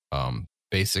video,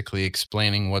 basically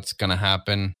explaining what's going to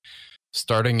happen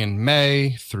starting in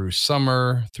May through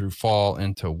summer, through fall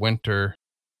into winter.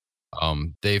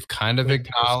 They've kind of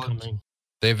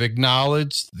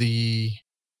acknowledged the,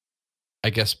 I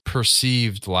guess,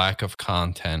 perceived lack of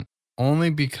content,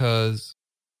 only because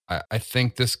I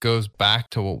think this goes back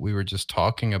to what we were just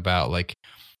talking about. Like,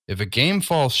 if a game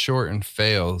falls short and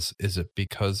fails, is it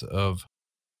because of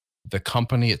the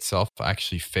company itself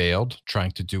actually failed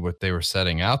trying to do what they were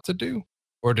setting out to do?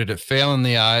 Or did it fail in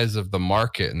the eyes of the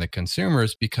market and the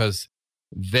consumers because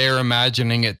they're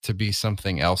imagining it to be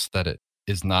something else that it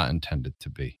is not intended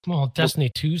to be? Well, Destiny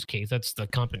 2's case, that's the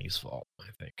company's fault, I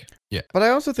think. Yeah. But I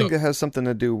also think it has something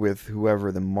to do with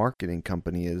whoever the marketing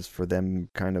company is for them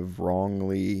kind of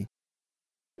wrongly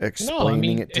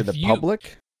explaining it to the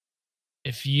public.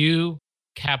 If you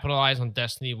capitalize on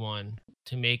Destiny 1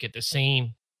 to make it the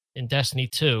same in Destiny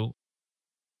 2,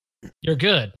 you're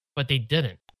good, but they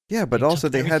didn't. Yeah, but also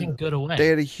they had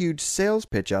a huge sales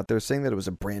pitch out there saying that it was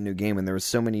a brand new game and there was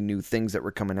so many new things that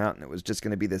were coming out and it was just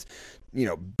going to be this,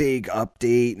 big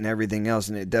update and everything else.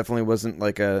 And it definitely wasn't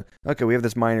like okay, we have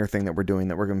this minor thing that we're doing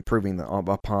that we're improving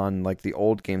upon like the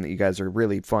old game that you guys are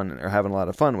really fun and are having a lot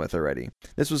of fun with already.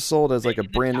 This was sold as like a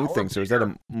brand new thing. So is that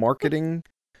a marketing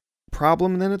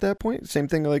problem then at that point? Same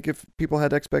thing like if people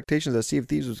had expectations that Sea of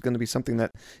Thieves was going to be something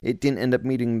that it didn't end up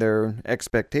meeting their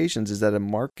expectations. Is that a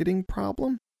marketing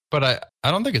problem? But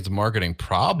I don't think it's a marketing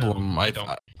problem.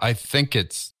 No, I think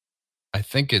it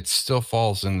still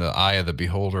falls in the eye of the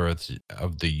beholder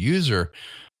of the user.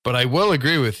 But I will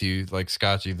agree with you, like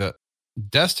Scotchy, that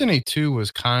Destiny 2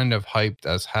 was kind of hyped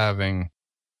as having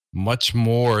much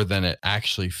more than it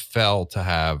actually fell to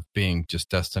have, being just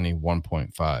Destiny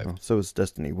 1.5. Well, so is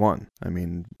Destiny 1. I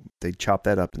mean, they chopped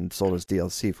that up and sold as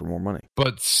DLC for more money.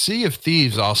 But Sea of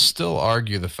Thieves, I'll still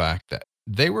argue the fact that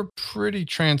they were pretty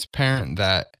transparent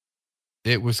that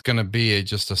it was going to be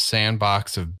just a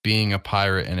sandbox of being a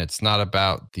pirate, and it's not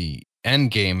about the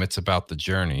end game, it's about the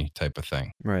journey type of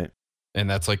thing. Right. And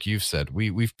that's like you've said,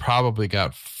 we've probably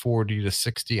got 40 to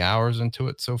 60 hours into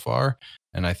it so far.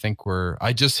 And I think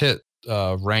I just hit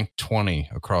rank 20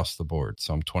 across the board.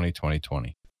 So I'm 20, 20,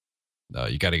 20.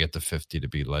 You got to get to 50 to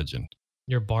be legend.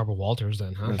 You're Barbara Walters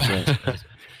then, huh? That's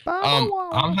right.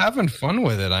 I'm having fun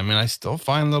with it. I mean, I still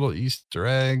find little Easter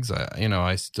eggs.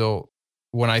 I still,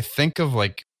 when I think of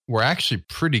like, we're actually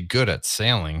pretty good at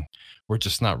sailing. We're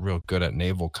just not real good at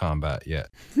naval combat yet.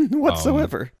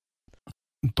 Whatsoever.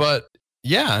 But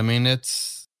yeah, I mean,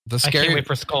 it's the scary. I can't wait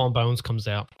for Skull and Bones comes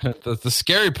out. The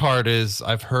scary part is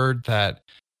I've heard that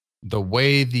the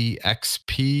way the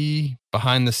XP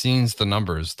behind the scenes, the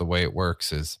numbers, the way it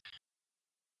works is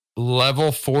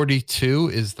level 42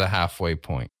 is the halfway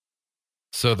point.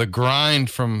 So the grind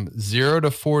from 0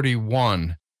 to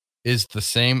 41 is the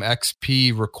same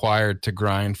XP required to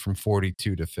grind from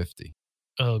 42 to 50.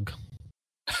 Ugh.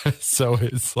 So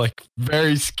it's like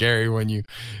very scary when you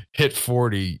hit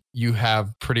 40, you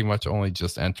have pretty much only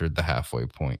just entered the halfway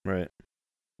point. Right.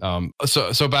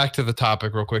 So back to the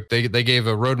topic real quick. They gave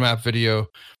a roadmap video.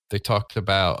 They talked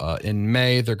about in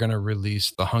May, they're going to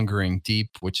release the Hungering Deep,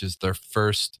 which is their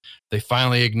first. They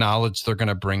finally acknowledged they're going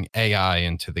to bring AI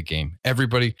into the game.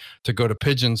 Everybody, to go to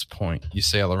Pigeon's point, you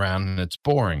sail around and it's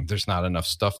boring. There's not enough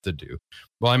stuff to do.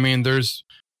 Well, I mean, there's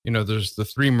the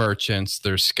 3 merchants,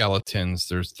 there's skeletons,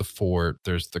 there's the fort,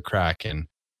 there's the Kraken.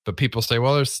 But people say,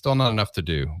 well, there's still not enough to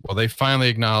do. Well, they finally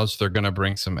acknowledged they're going to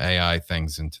bring some AI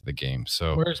things into the game.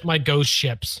 So where's my ghost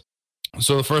ships?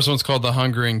 So the first one's called the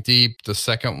Hungering Deep. The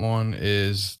second one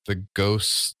is the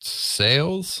Ghost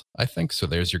Sails, I think. So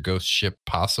there's your ghost ship,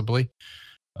 possibly.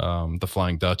 The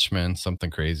Flying Dutchman, something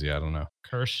crazy. I don't know.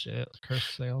 Curse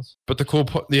sales. But the cool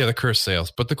part, the Curse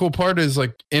Sails. But the cool part is,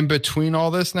 like, in between all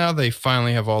this now, they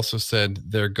finally have also said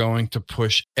they're going to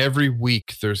push every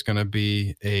week. There's going to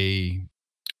be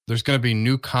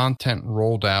new content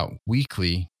rolled out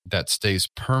weekly that stays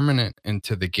permanent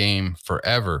into the game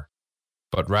forever.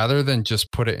 But rather than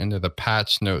just put it into the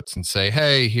patch notes and say,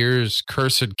 hey, here's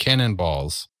cursed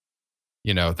cannonballs,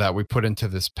 that we put into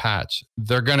this patch,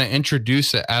 they're going to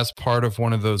introduce it as part of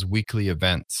one of those weekly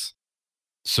events.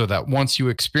 So that once you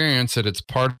experience it, it's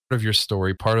part of your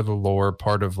story, part of the lore,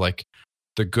 part of like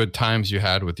the good times you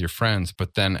had with your friends.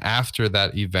 But then after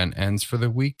that event ends for the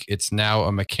week, it's now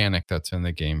a mechanic that's in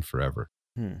the game forever.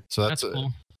 So that's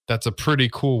cool. That's a pretty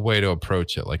cool way to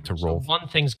approach it, like to roll. One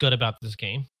thing's good about this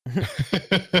game.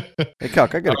 Hey,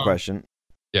 Calc, I got a question.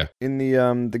 Yeah. In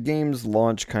the game's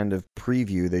launch kind of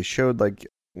preview, they showed like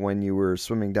when you were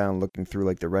swimming down, looking through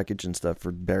like the wreckage and stuff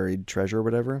for buried treasure or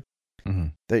whatever,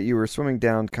 that you were swimming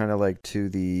down kind of like to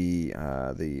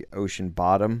the ocean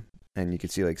bottom, and you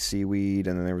could see like seaweed,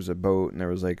 and then there was a boat, and there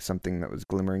was like something that was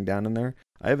glimmering down in there.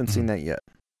 I haven't seen that yet.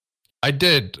 I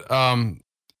did.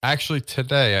 Actually,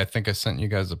 today, I think I sent you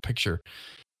guys a picture.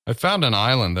 I found an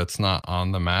island that's not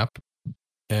on the map,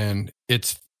 and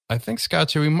I think,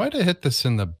 Scotchy, we might have hit this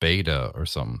in the beta or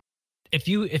something. If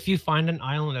you find an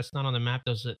island that's not on the map,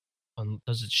 does it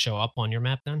show up on your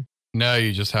map then? No,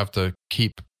 you just have to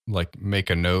make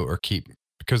a note or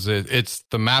because it's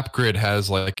the map grid has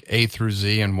like A through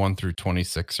Z and 1 through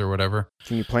 26 or whatever.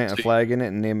 Can you plant a flag in it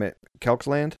and name it Calc's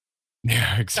Land?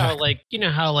 Yeah, exactly. So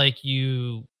how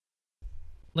you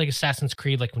like Assassin's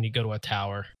Creed, like when you go to a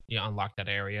tower, you unlock that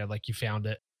area, like you found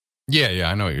it.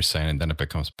 Yeah, I know what you're saying, and then it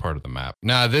becomes part of the map.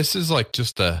 Now, this is like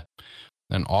just an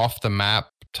off the map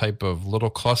type of little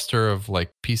cluster of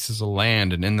like pieces of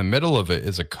land, and in the middle of it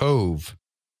is a cove,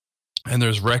 and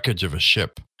there's wreckage of a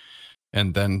ship.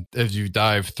 And then as you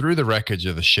dive through the wreckage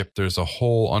of the ship, there's a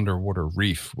whole underwater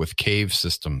reef with cave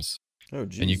systems. Oh,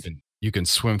 geez. And you can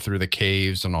swim through the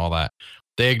caves and all that.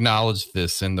 They acknowledged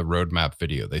this in the roadmap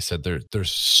video. They said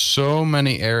there's so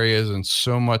many areas and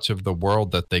so much of the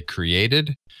world that they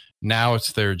created. Now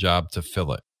it's their job to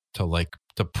fill it,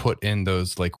 to put in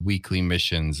those like weekly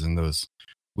missions and those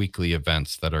weekly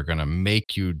events that are going to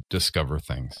make you discover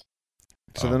things.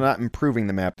 So they're not improving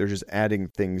the map. They're just adding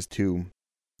things to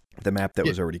the map that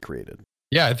was already created.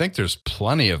 Yeah, I think there's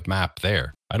plenty of map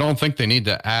there. I don't think they need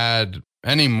to add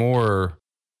any more,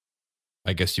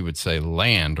 I guess you would say,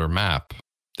 land or map.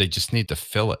 They just need to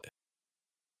fill it.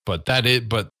 But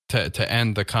to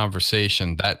end the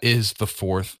conversation, that is the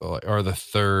fourth or the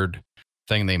third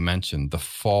thing they mentioned. The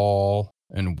fall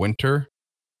and winter.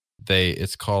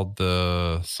 It's called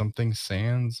the something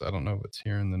sands. I don't know if it's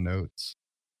here in the notes.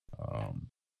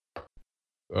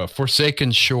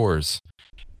 Forsaken Shores.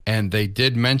 And they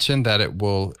did mention that it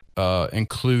will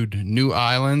include new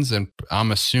islands, and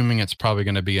I'm assuming it's probably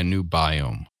going to be a new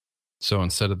biome. So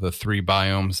instead of the 3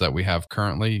 biomes that we have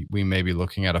currently, we may be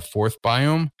looking at a 4th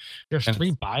biome. There's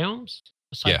 3 biomes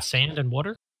besides sand and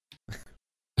water?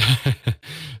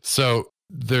 So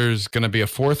there's going to be a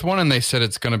fourth one, and they said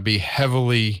it's going to be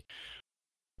heavily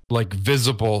like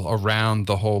visible around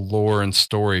the whole lore and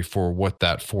story for what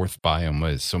that fourth biome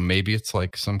is. So maybe it's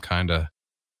like some kind of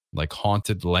like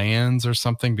haunted lands or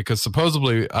something, because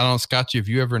supposedly, I don't know, Scotchy, have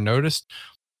you ever noticed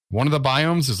one of the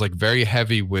biomes is like very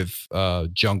heavy with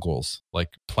jungles, like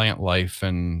plant life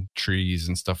and trees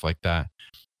and stuff like that.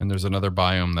 And there's another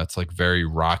biome that's like very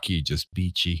rocky, just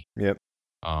beachy. Yep.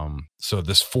 So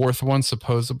this fourth one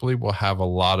supposedly will have a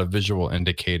lot of visual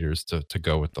indicators to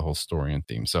go with the whole story and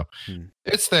theme. So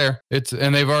it's there.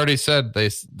 And they've already said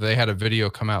they had a video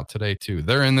come out today too.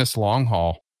 They're in this long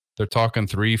haul. They're talking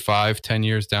 3, 5, 10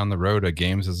 years down the road of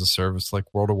games as a service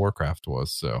like World of Warcraft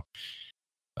was. So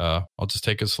I'll just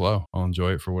take it slow. I'll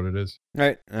enjoy it for what it is. All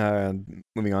right.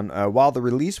 Moving on. While the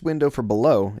release window for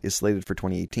Below is slated for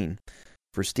 2018,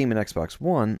 for Steam and Xbox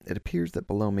One, it appears that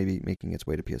Below may be making its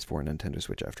way to PS4 and Nintendo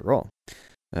Switch after all.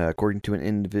 According to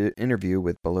an interview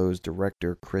with Below's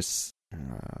director, Chris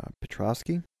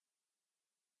Petriotsky.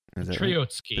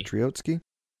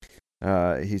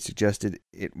 He suggested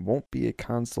it won't be a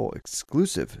console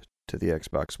exclusive to the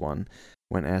Xbox One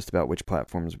when asked about which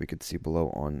platforms we could see Below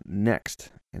on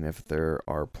next, and if there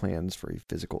are plans for a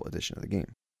physical edition of the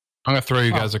game. I'm going to throw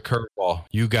you guys a curveball.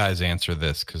 You guys answer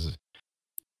this, because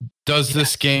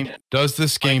this game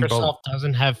Microsoft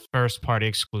doesn't have first party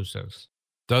exclusives.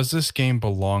 Does this game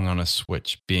belong on a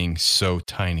Switch being so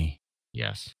tiny?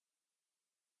 Yes.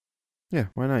 Yeah,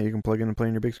 why not? You can plug in and play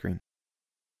on your big screen.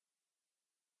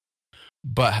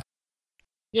 But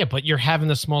you're having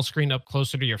the small screen up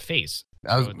closer to your face.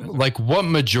 Like, what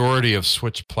majority of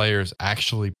Switch players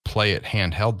actually play it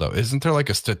handheld, though? Isn't there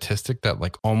like a statistic that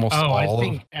like almost all I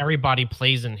think everybody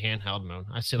plays in handheld mode.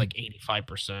 I say like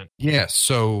 85%. Yeah,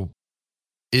 so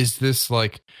is this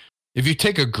like, if you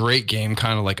take a great game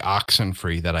kind of like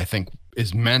Oxenfree that I think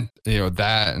is meant,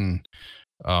 that and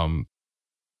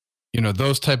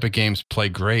those type of games play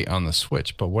great on the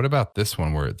Switch, but what about this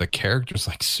one where the character's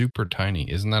like super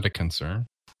tiny? Isn't that a concern?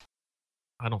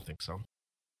 I don't think so.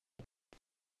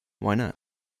 Why not?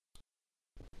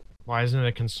 Why isn't it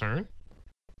a concern?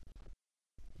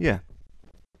 Yeah.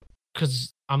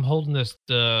 Because I'm holding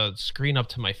the screen up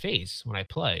to my face when I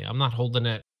play. I'm not holding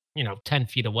it, 10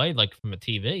 feet away like from a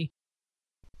TV.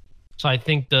 So I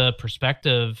think the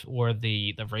perspective or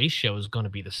the ratio is going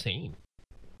to be the same.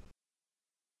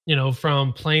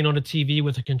 From playing on a TV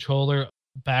with a controller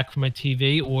back from my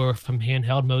TV or from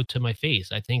handheld mode to my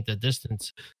face. I think the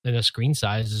distance and the screen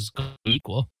size is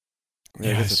equal.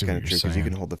 Yeah, I guess it's kind of true because you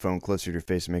can hold the phone closer to your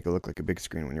face and make it look like a big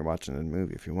screen when you're watching a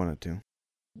movie if you wanted to.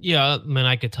 Yeah, I mean,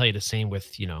 I could tell you the same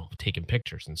with, taking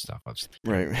pictures and stuff.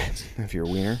 Right, if you're a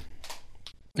wiener.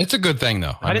 It's a good thing,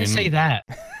 though. I didn't say that.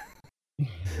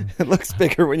 It looks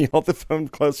bigger when you hold the phone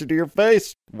closer to your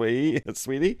face,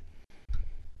 sweetie.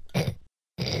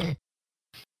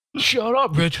 Shut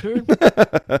up, Richard.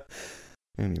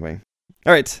 Anyway.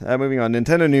 All right, moving on.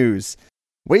 Nintendo news.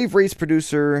 Wave Race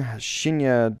producer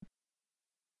Shinya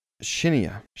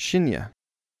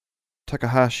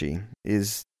Takahashi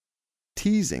is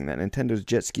teasing that Nintendo's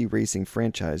jet ski racing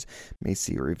franchise may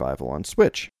see a revival on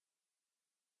Switch.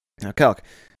 Now, Calc,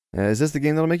 is this the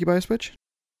game that'll make you buy a Switch?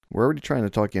 We're already trying to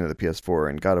talk you into the PS4,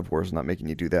 and God of War is not making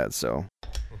you do that, so...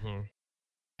 Mm-hmm.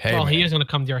 Hey, well, he is going to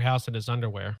come to your house in his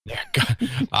underwear. Yeah,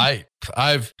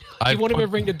 I've He won't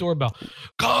even ring the doorbell.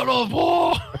 God of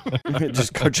War.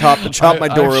 Just go chop my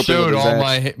door open. I showed all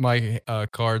my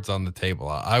cards on the table.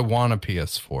 I want a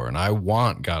PS4 and I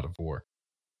want God of War.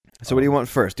 So what do you want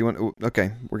first?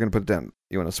 Okay, we're gonna put it down.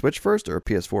 You want a Switch first or a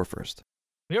PS4 first?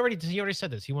 He already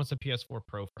said this. He wants a PS4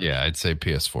 Pro first. Yeah, I'd say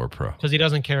PS4 Pro because he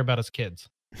doesn't care about his kids.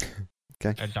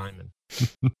 Okay. At Diamond.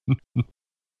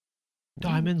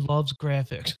 Diamond loves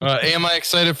graphics. Am I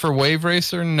excited for Wave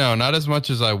Racer? No, not as much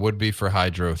as I would be for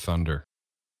Hydro Thunder.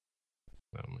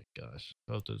 Oh my gosh,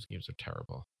 both those games are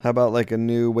terrible. How about like a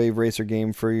new Wave Racer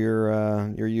game for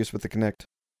your use with the Kinect?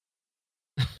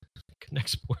 Kinect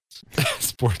Sports.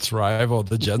 Sports Rival,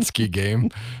 the jet ski game.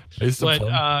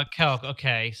 Calc,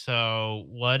 okay, so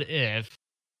what if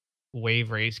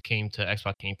Wave Race came to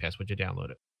Xbox Game Pass? Would you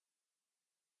download it?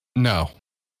 No.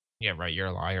 Yeah, right, you're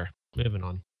a liar. Moving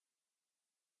on.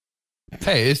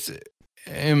 Hey,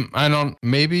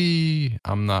 maybe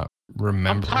I'm not remembering.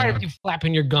 I'm tired of you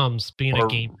flapping your gums being a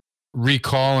gamer.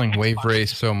 Recalling Wave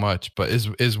Race so much, but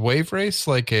is Wave Race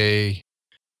like a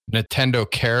Nintendo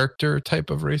character type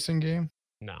of racing game?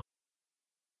 No.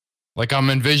 Like I'm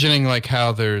envisioning like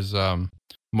how there's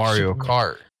Mario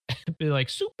Kart. It'd be like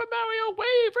Super Mario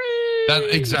Wave Race.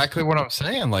 That's exactly what I'm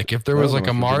saying. Like if there was like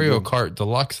a Mario Kart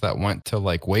Deluxe that went to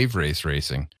like Wave Race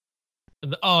racing.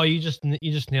 Oh, you just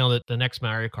nailed it. The next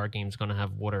Mario Kart game is going to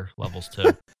have water levels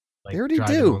too. They already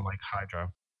driving do. on, like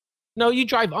hydro. No, you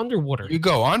drive underwater. You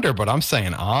go under, but I'm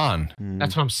saying on.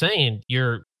 That's what I'm saying. The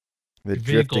your drifting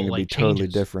vehicle, would be like, totally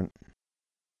changes. different.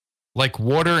 Like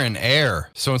water and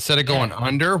air. So instead of going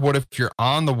under, what if you're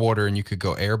on the water and you could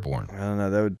go airborne? I don't know.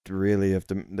 That would really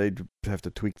they'd have to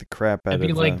tweak the crap out It'd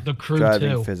be of like the Crew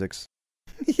driving 2. physics.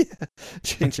 Yeah,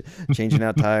 changing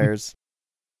out tires.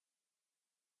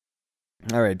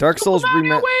 All right, Dark Souls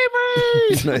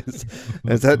remastered. Nice.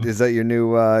 Is that your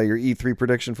new your E3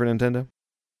 prediction for Nintendo?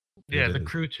 Yeah, It the is.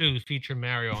 Crew 2 feature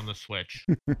Mario on the Switch.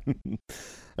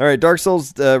 All right, Dark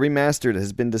Souls Remastered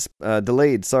has been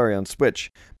delayed, on Switch.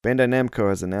 Bandai Namco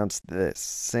has announced this,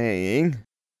 saying...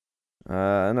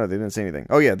 no, they didn't say anything.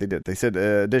 Oh, yeah, they did. They said,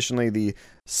 additionally, the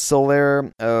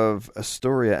Solaire of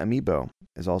Astoria amiibo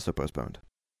is also postponed.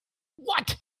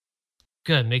 What?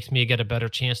 Good. Makes me get a better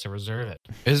chance to reserve it.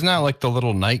 Isn't that like the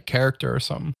little knight character or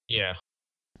something? Yeah.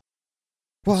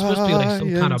 It's supposed to be like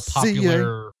some kind of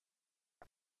popular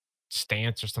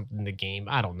stance or something in the game.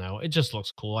 I don't know. It just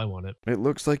looks cool. I want it. It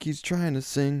looks like he's trying to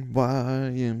sing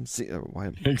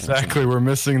YMCA. Exactly. We're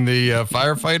missing the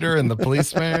firefighter and the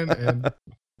policeman. And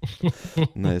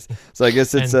Nice. So I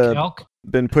guess it's and Kelk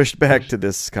been pushed back to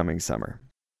this coming summer.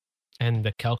 and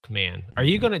the Kelk Man. Are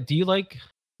you gonna? Do you like?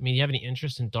 I mean, you have any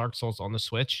interest in Dark Souls on the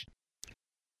Switch?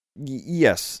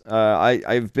 Yes.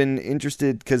 I've been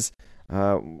interested because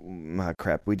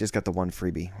crap, we just got the one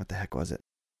freebie. What the heck was it?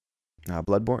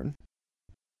 Bloodborne?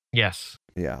 Yes.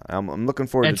 Yeah, I'm looking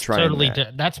forward to trying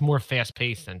that. That's more fast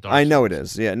paced than Dark I know Souls. it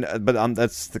is, yeah, but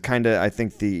that's the kind of, I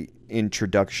think, the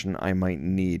introduction I might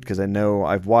need, because I know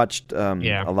I've watched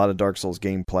a lot of Dark Souls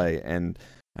gameplay, and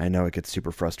I know it gets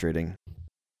super frustrating.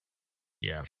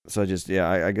 Yeah. So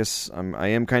I guess I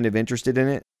am kind of interested in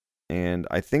it, and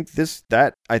I think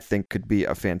that could be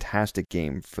a fantastic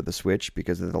game for the Switch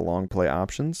because of the long play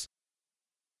options.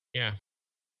 Yeah.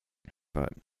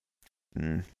 But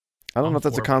I don't know if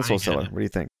that's a console seller. What do you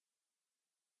think?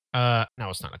 No,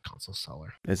 it's not a console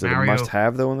seller. Is it a Mario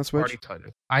must-have though on the Switch?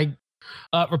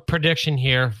 A prediction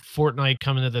here: Fortnite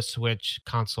coming to the Switch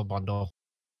console bundle.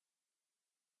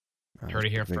 Heard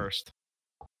it here first.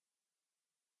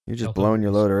 You're just blowing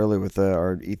your load early with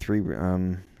our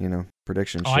E3,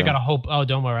 prediction show. I got a whole. Oh,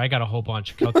 don't worry, I got a whole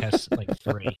bunch. Kelk has like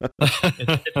 3.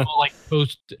 It's all like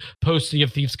post Sea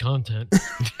of Thieves content.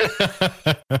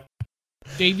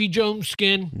 Davy Jones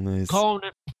skin. Nice. Calling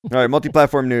it. All right,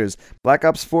 multi-platform news. Black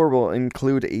Ops 4 will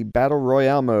include a battle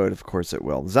royale mode. Of course it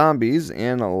will. Zombies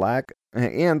and lack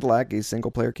a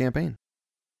single-player campaign.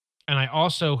 And I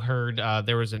also heard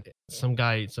there was some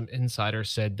insider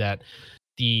said that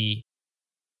the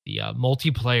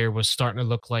multiplayer was starting to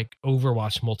look like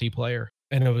Overwatch multiplayer,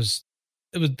 and it was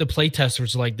the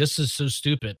playtesters were like, this is so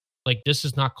stupid. Like, this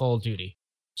is not Call of Duty.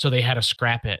 So they had to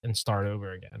scrap it and start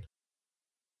over again.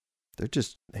 They're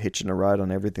just hitching a ride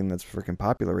on everything that's freaking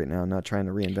popular right now, not trying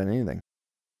to reinvent anything.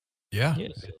 Yeah,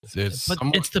 it's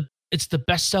the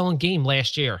best-selling game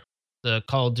last year. The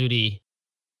Call of Duty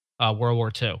World War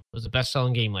II was the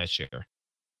best-selling game last year.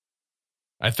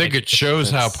 I think it shows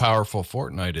how powerful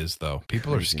Fortnite is, though.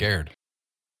 People are scared.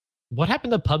 What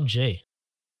happened to PUBG?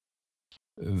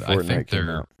 I think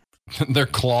they're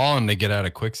clawing to get out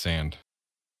of quicksand.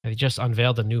 They just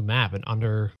unveiled a new map,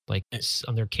 under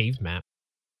cave map.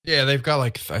 Yeah, they've got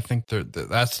I think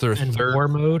that's their war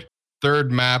mode.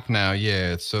 Third map now.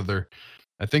 Yeah, so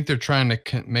I think they're trying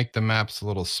to make the maps a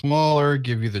little smaller,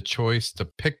 give you the choice to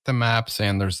pick the maps,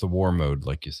 and there's the war mode,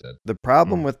 like you said. The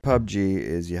problem with PUBG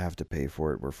is you have to pay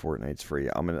for it, where Fortnite's free.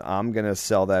 I'm gonna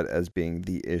sell that as being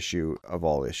the issue of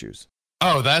all issues.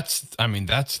 Oh, that's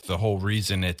the whole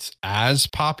reason it's as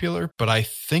popular. But I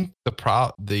think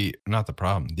the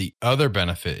other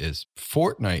benefit is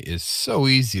Fortnite is so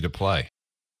easy to play.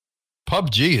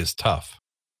 PUBG is tough.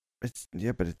 But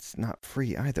it's not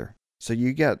free either. So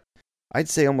you get, I'd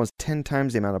say, almost 10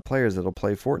 times the amount of players that'll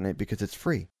play Fortnite because it's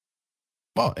free.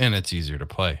 Well, and it's easier to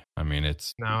play. I mean,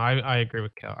 it's... No, I agree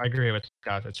with Cal. I agree with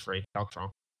Scott. It's free. Cal's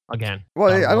wrong. Again.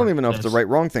 Well, I don't even know if it's the right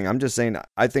wrong thing. I'm just saying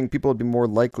I think people would be more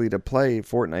likely to play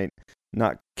Fortnite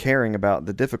not caring about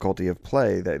the difficulty of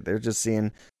play. They're just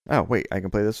seeing, oh, wait, I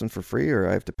can play this one for free, or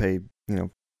I have to pay,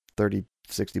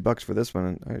 $30-$60 for this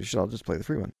one, and I'll just play the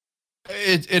free one.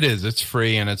 It is. It's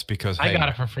free, and it's because I got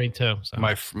it for free too. So.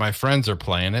 My friends are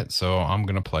playing it, so I'm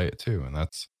gonna play it too, and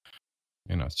that's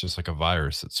it's just like a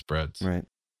virus that spreads. Right.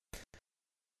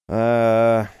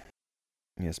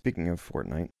 Speaking of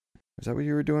Fortnite, is that what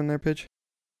you were doing there, Pitch?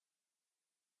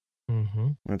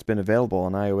 Mm-hmm. It's been available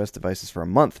on iOS devices for a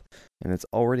month, and it's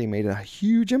already made a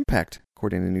huge impact,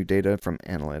 according to new data from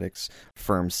analytics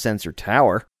firm Sensor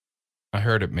Tower. I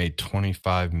heard it made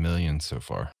 25 million so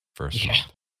far. First Yeah.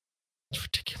 month. It's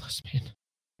ridiculous, man.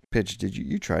 Pitch,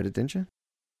 you tried it, didn't you?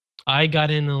 I got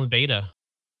in the beta.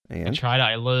 I And tried it.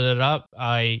 I loaded it up.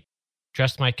 I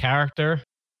dressed my character,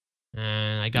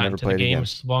 and I got never into the played game, again.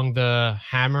 swung the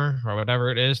hammer or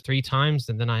whatever it is 3 times,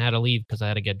 and then I had to leave because I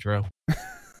had to get Drew.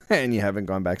 and you haven't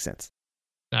gone back since.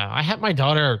 I had my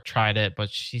daughter tried it, but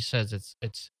she says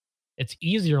it's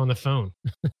easier on the phone.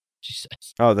 She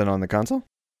says, Oh, then on the console?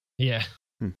 yeah.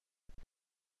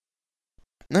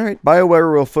 All right.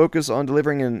 BioWare will focus on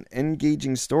delivering an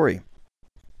engaging story,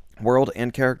 world,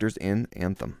 and characters in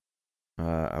Anthem.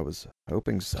 I was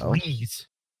hoping so. Please.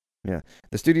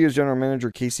 The studio's general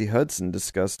manager, Casey Hudson,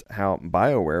 discussed how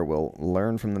BioWare will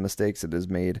learn from the mistakes it has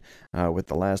made with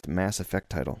the last Mass Effect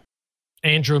title.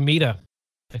 Andromeda,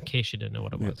 in case you didn't know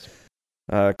what it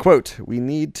was. Quote, "We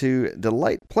need to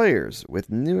delight players with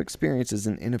new experiences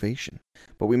and innovation,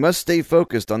 but we must stay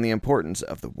focused on the importance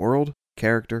of the world,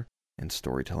 character, and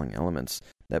storytelling elements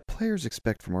that players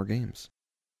expect from our games."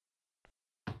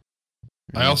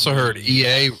 I also heard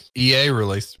EA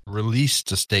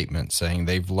released a statement saying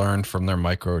they've learned from their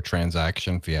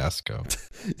microtransaction fiasco.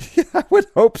 Yeah, I would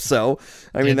hope so.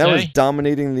 I mean, Did that was they?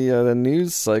 dominating the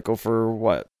news cycle for,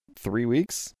 what, 3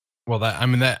 weeks? Well,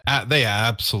 they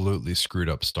absolutely screwed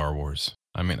up Star Wars.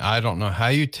 I mean, I don't know how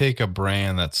you take a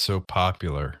brand that's so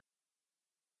popular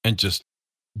and just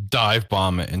dive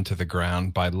bomb it into the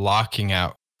ground by locking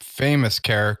out famous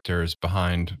characters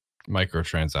behind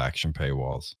microtransaction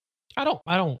paywalls. I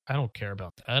don't care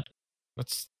about that.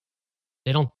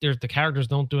 The characters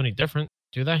don't do any different,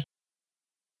 do they?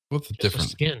 What's the Just a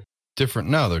skin.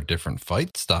 No, they're different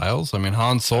fight styles. I mean,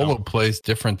 Han Solo plays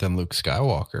different than Luke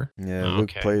Skywalker. Yeah, Oh,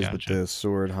 Luke okay, plays with gotcha. the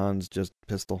sword, Han's just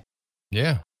pistol.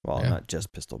 Yeah. Well, Yeah. not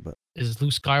just pistol, but... Is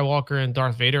Luke Skywalker and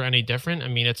Darth Vader any different? I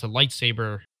mean, it's a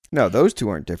lightsaber. No, those two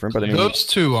aren't different, but I mean... Those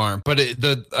two aren't, but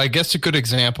I guess a good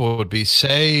example would be,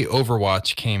 say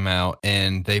Overwatch came out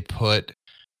and they put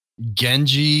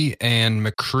Genji and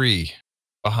McCree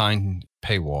behind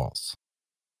paywalls.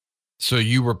 So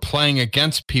you were playing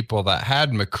against people that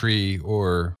had McCree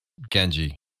or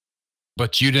Genji,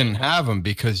 but you didn't have them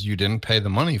because you didn't pay the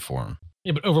money for them.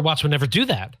 Yeah, but Overwatch would never do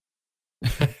that.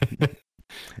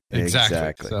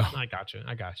 Exactly. So, I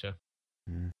gotcha.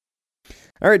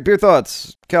 All right, beer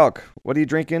thoughts. Calc, what are you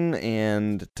drinking?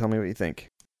 And tell me what you think.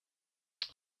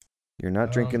 You're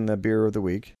not drinking the beer of the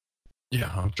week.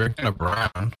 yeah, I'm drinking a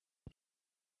brown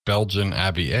Belgian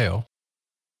Abbey Ale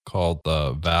called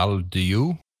Val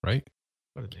d'Eu, right?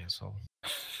 What an asshole.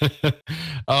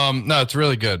 No, it's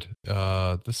really good.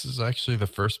 This is actually the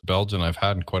first Belgian I've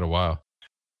had in quite a while.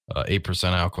 8%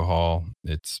 alcohol.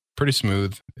 It's pretty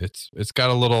smooth. It's got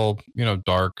a little,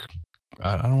 dark,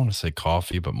 I don't want to say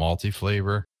coffee, but malty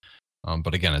flavor.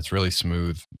 But again, it's really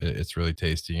smooth. It's really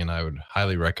tasty, and I would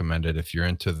highly recommend it if you're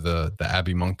into the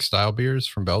Abbey Monk style beers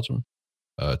from Belgium.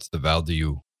 It's the Val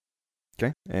d'Eu.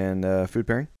 Okay, and food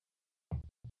pairing?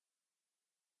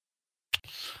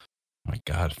 My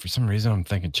God, for some reason I'm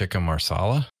thinking chicken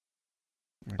marsala.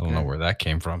 I don't know Okay, where that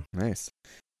came from. nice.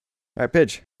 All right,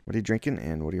 Pidge, what are you drinking,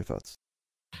 and what are your thoughts?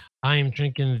 I am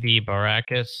drinking the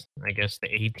Baracus, I guess the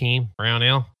A-Team brown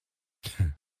ale.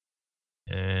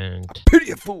 And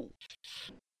Pity a fool!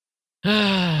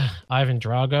 Ivan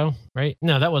Drago, right?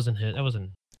 No, that wasn't him. That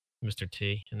wasn't Mr.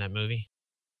 T in that movie.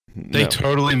 They No.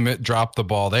 totally dropped the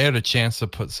ball. They had a chance to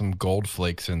put some gold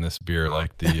flakes in this beer,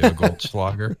 like the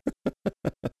Goldschlager.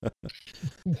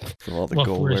 From all the What,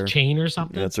 gold for his wear. chain or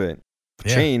something? That's right.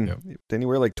 Yeah, Chain. yep. Didn't he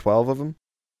wear like 12 of them?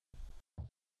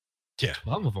 Yeah,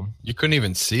 12 of them. you couldn't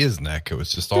even see his neck. It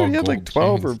was just all Dude, he had gold like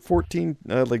 12 chains. or 14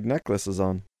 like necklaces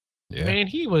on. Yeah. Man,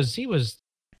 he was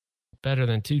better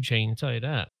than 2 Chainz, I'll tell you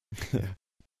that.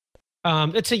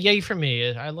 Yeah. It's a yay for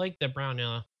me. I like the brown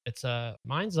ale. It's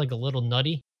mine's like a little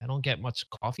nutty. I don't get much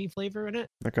coffee flavor in it.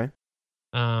 Okay.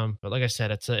 But like I said,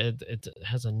 it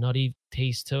has a nutty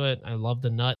taste to it. I love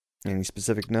the nut. Any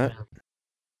specific nut?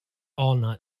 All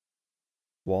nut.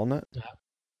 Walnut?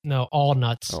 No, all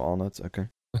nuts. Oh, all nuts. Okay.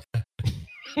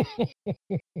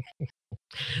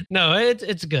 No,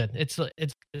 it's good. It's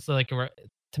like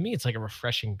to me, it's like a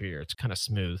refreshing beer. It's kind of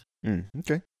smooth.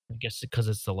 Okay. I guess because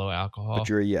it's the low alcohol. But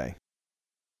you're a yay.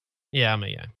 Yeah, I'm a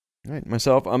yeah. All right.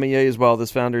 Myself, I'm a yay as well.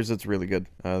 This Founders, it's really good.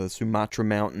 The Sumatra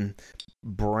Mountain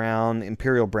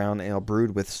Imperial Brown Ale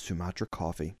brewed with Sumatra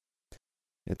coffee.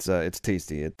 It's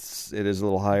tasty. It is a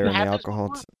little higher You in the had this alcohol.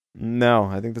 before? No,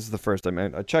 I think this is the first time.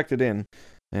 I checked it in.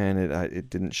 and it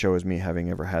didn't show as me having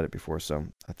ever had it before, so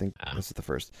I think this is the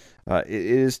first. It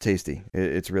is tasty.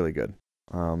 It's really good.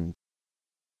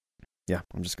 Yeah,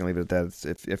 I'm just gonna leave it at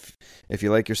that. If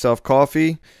you like yourself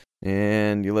coffee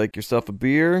and you like yourself a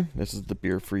beer, this is the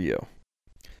beer for you.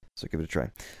 So give it a try.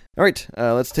 All right,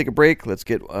 let's take a break. Let's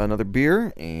get another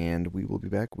beer, and we will be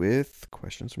back with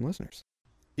questions from listeners.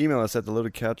 Email us at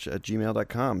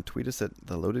theloadedcouch@gmail.com. Tweet us at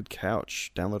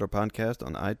theloadedcouch. Download our podcast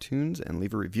on iTunes and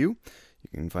leave a review.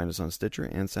 You can find us on Stitcher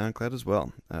and SoundCloud as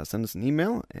well. Send us an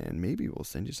email, and maybe we'll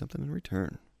send you something in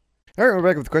return. All right, we're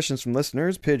back with questions from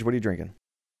listeners. Pidge, what are you drinking?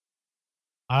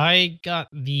 I got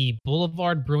the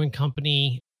Boulevard Brewing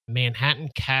Company Manhattan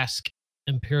Cask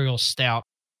Imperial Stout.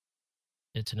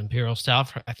 It's an Imperial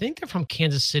Stout. I think they're from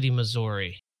Kansas City,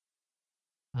 Missouri.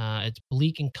 It's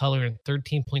bleak in color and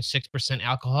 13.6%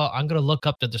 alcohol. I'm going to look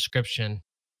up the description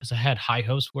because I had high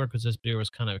hopes for it because this beer was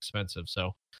kind of expensive.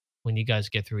 So when you guys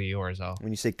get through yours, I'll...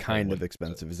 When you say kind of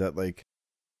expensive, is that like...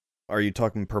 Are you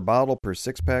talking per bottle, per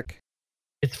six-pack?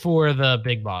 It's for the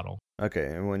big bottle. Okay,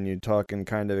 and when you're talking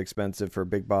kind of expensive for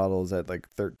big bottles, at like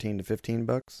 $13 to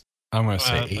 $15? I'm going to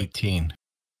say 18.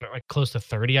 Like close to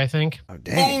 30, I think. Oh,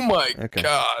 dang. Oh, my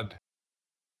God.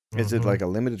 Is it like a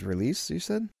limited release, you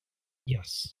said?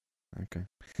 Yes. Okay.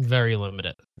 Very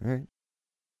limited. All right.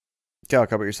 Cal,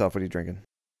 how about yourself? What are you drinking?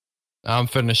 I'm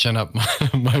finishing up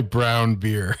my brown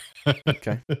beer.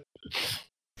 Okay.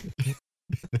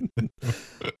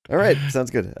 All right. Sounds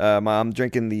good. I'm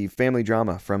drinking the Family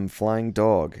Drama from Flying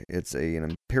Dog. It's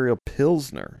an Imperial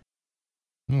Pilsner.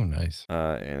 Oh, nice.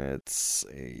 And it's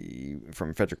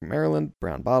from Frederick, Maryland,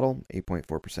 brown bottle,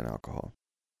 8.4% alcohol.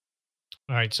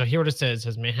 All right, so here what it says. It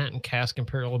says Manhattan Cask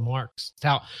Imperial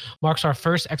Stout marks our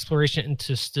first exploration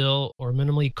into still or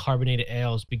minimally carbonated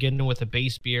ales, beginning with a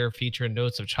base beer featuring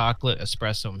notes of chocolate,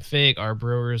 espresso, and fig. Our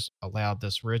brewers allowed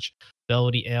this rich,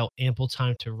 velvety ale ample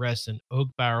time to rest in oak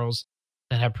barrels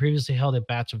that had previously held a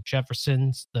batch of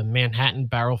Jefferson's, the Manhattan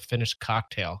Barrel Finished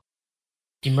Cocktail.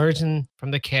 Emerging from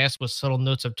the cask with subtle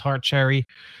notes of tart cherry,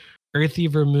 earthy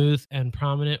vermouth, and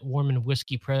prominent warm and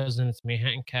whiskey presence,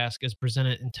 Manhattan Cask is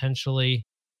presented intentionally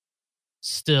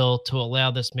still to allow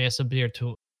this massive beer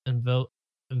to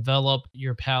envelop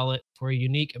your palate for a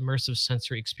unique immersive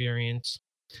sensory experience.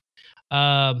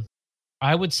 I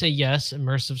would say yes,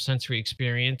 immersive sensory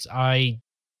experience.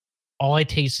 All I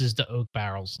taste is the oak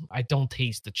barrels. I don't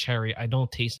taste the cherry. I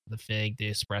don't taste the fig, the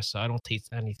espresso. I don't taste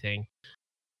anything.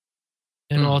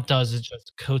 And all it does is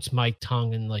just coats my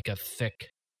tongue in like a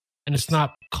thick, and it's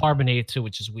not carbonated too,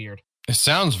 which is weird. It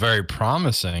sounds very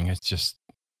promising. It's just,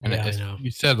 and I know. You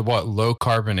said what, low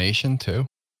carbonation too?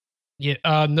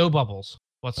 Yeah, no bubbles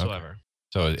whatsoever.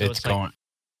 Okay. So it's going. Like,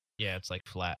 yeah, it's like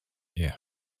flat. Yeah.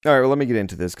 All right, well, let me get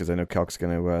into this because I know Calc's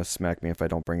going to smack me if I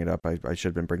don't bring it up. I should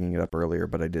have been bringing it up earlier,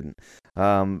 but I didn't.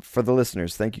 For the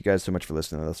listeners, thank you guys so much for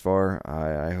listening thus far.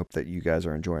 I hope that you guys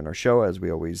are enjoying our show, as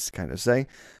we always kind of say.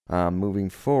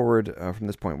 Moving forward from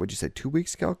this point, would you say 2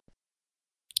 weeks, Calc?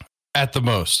 At the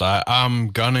most. I'm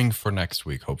gunning for next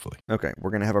week, hopefully. Okay, we're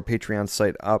going to have our Patreon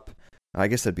site up. I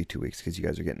guess that'd be 2 weeks because you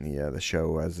guys are getting the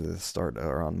show as the start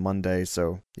or on Monday.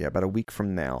 So yeah, about a week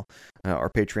from now, our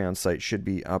Patreon site should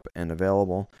be up and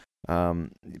available.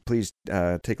 Please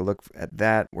take a look at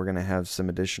that. We're going to have some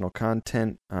additional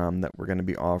content that we're going to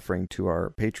be offering to our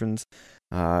patrons,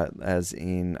 as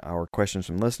in our questions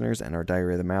from listeners and our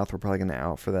Diary of the Mouth. We're probably going to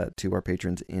offer that to our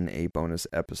patrons in a bonus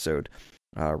episode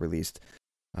released.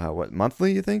 What,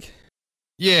 monthly, you think?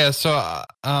 Yeah. So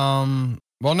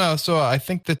well, no. So I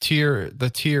think the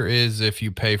tier is, if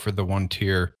you pay for the one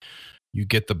tier, you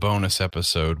get the bonus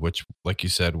episode, which, like you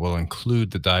said, will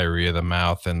include the Diary of the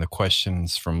Mouth and the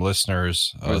questions from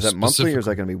listeners. Is that monthly or is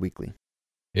that going to be weekly?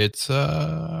 It's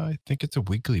I think it's a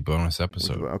weekly bonus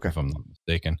episode. Okay. If I'm not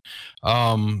mistaken.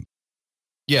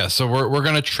 Yeah. So we're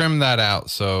gonna trim that out.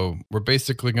 So we're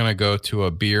basically gonna go to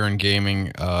a beer and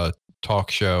gaming talk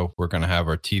show. We're gonna have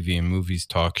our TV and movies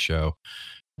talk show.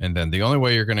 And then the only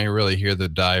way you're going to really hear the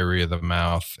Diary of the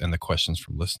Mouth and the questions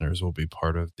from listeners will be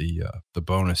part of the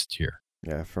bonus tier.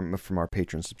 Yeah, from our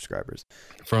patron subscribers.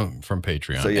 From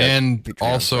Patreon. So, yeah, and Patreon,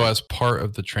 also, as part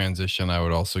of the transition, I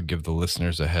would also give the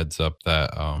listeners a heads up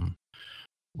that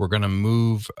we're going to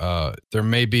move. There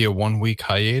may be a 1 week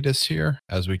hiatus here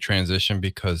as we transition,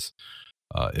 because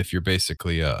if you're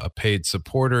basically a paid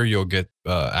supporter, you'll get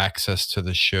access to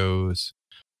the shows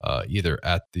either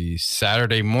at the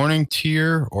Saturday morning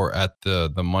tier or at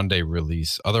the Monday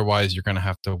release. Otherwise, you're going to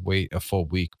have to wait a full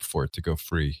week for it to go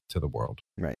free to the world.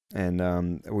 Right. And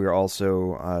we're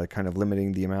also kind of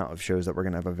limiting the amount of shows that we're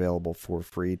going to have available for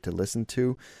free to listen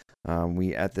to.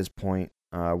 We, at this point,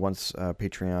 once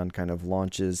Patreon kind of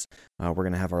launches, we're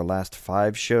going to have our last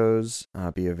 5 shows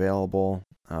be available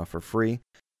for free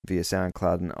via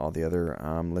SoundCloud and all the other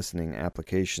listening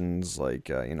applications like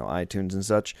iTunes and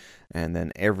such. And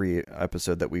then every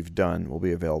episode that we've done will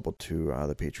be available to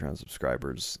the Patreon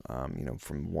subscribers,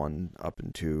 from 1 up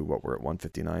into what we're at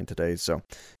 159 today. So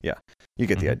yeah, you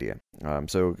get the idea.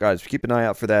 So guys, keep an eye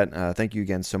out for that. Thank you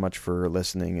again so much for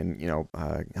listening and,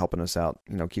 helping us out,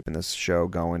 keeping this show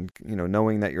going,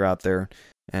 knowing that you're out there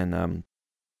and,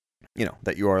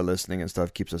 that you are listening and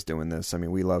stuff keeps us doing this. I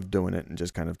mean, we love doing it and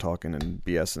just kind of talking and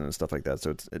BSing and stuff like that.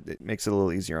 So it makes it a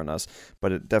little easier on us,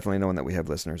 but it definitely knowing that we have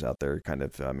listeners out there kind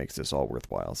of makes this all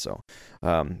worthwhile. So,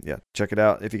 check it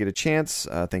out if you get a chance.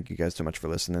 Thank you guys so much for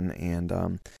listening.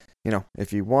 And,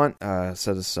 if you want,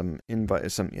 set us some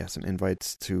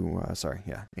invites to,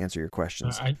 answer your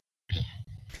questions.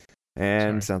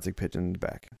 And sounds like Pigeon's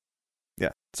back.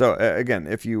 Yeah. So again,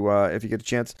 if you get a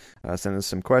chance, send us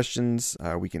some questions.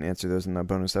 We can answer those in a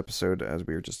bonus episode as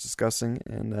we were just discussing,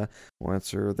 and we'll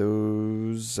answer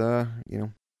those,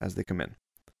 as they come in.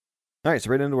 All right. So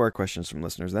right into our questions from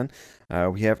listeners. Then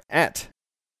we have at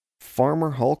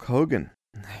Farmer Hulk Hogan.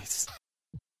 Nice.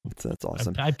 That's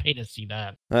awesome. I pay to see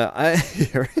that.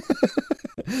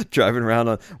 Driving around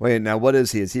on. Wait, now what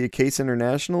is he? Is he a Case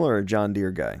International or a John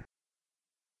Deere guy?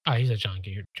 Oh, he's a John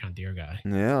Deere guy.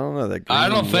 Yeah, I don't know that. I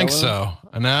don't think so.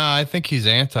 No, I think he's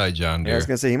anti-John Deere. Yeah, I was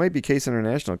gonna say he might be Case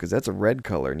International because that's a red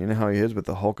color, and you know how he is with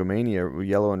the Hulkamania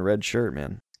yellow and red shirt,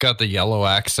 man. Got the yellow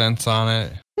accents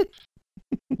on it.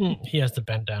 He has to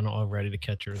bend down already to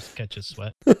catch his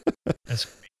sweat. That's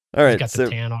great. All right, he's got so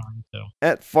the tan on him too.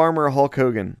 At Farmer Hulk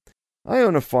Hogan, I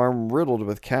own a farm riddled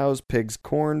with cows, pigs,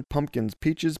 corn, pumpkins,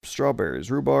 peaches, strawberries,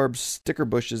 rhubarb, sticker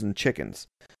bushes, and chickens.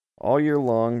 All year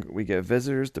long, we get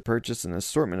visitors to purchase an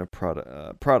assortment of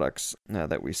products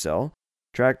that we sell.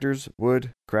 Tractors,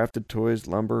 wood, crafted toys,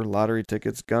 lumber, lottery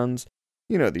tickets, guns,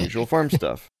 the usual farm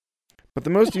stuff. But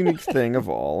the most unique thing of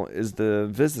all is the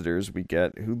visitors we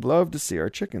get who love to see our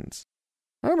chickens.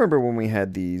 I remember when we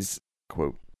had these,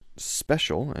 quote,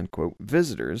 special, end quote,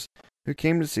 visitors who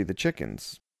came to see the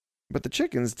chickens. But the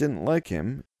chickens didn't like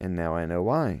him, and now I know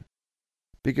why.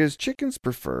 Because chickens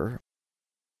prefer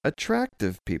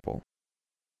attractive people.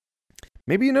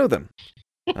 Maybe you know them.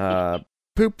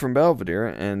 Poop from Belvedere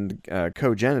and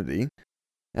Cogenity.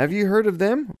 Have you heard of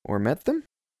them or met them?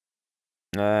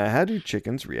 How do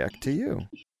chickens react to you?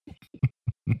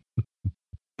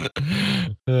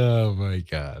 Oh my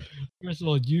God. First of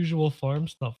all, usual farm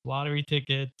stuff, lottery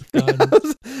tickets,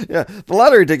 guns. Yeah, the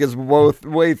lottery tickets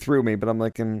way through me, but I'm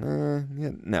like, no.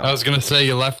 I was gonna say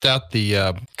you left out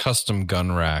the custom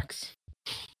gun racks.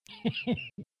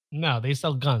 No, they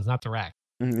sell guns, not the rack.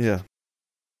 Yeah.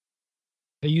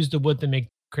 They use the wood to make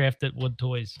crafted wood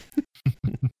toys.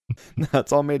 No,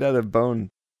 it's all made out of bone.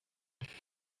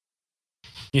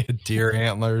 Yeah, deer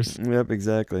antlers. Yep,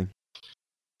 exactly.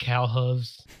 Cow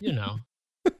hooves, the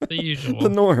usual. The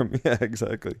norm. Yeah,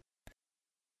 exactly.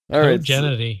 All right.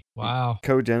 Cogenity. Wow.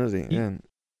 Cogenity, yeah.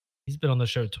 He's been on the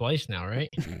show twice now, right?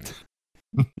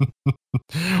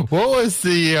 What was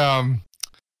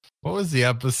the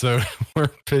episode where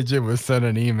Pigeon was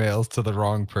sending emails to the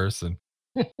wrong person?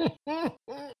 That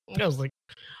was like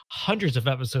hundreds of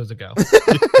episodes ago.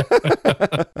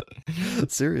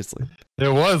 Seriously.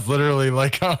 It was literally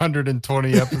like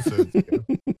 120 episodes ago.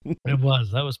 It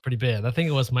was. That was pretty bad. I think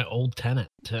it was my old tenant,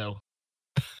 too.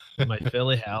 In my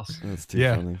Philly house. That's too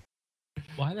funny.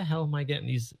 Why the hell am I getting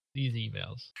these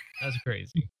emails? That's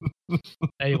crazy.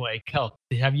 Anyway, Kelk,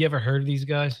 have you ever heard of these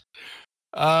guys?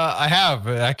 I have.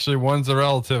 Actually, one's a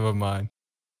relative of mine.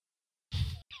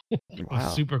 Wow. A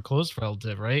super close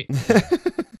relative, right? Is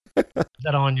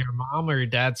that on your mom or your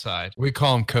dad's side? We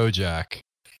call him Kojak.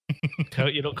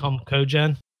 You don't call him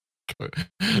Kojen?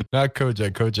 Not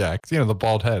Kojak, Kojak's. The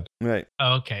bald head. Right.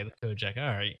 Oh, okay, the Kojak. All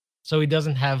right. So he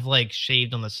doesn't have like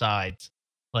shaved on the sides,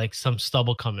 like some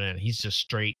stubble coming in. He's just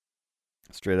straight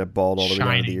up bald all the way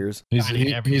down to the ears.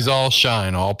 He's all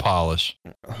shine, all polish.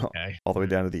 Okay. All the way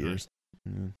down to the ears.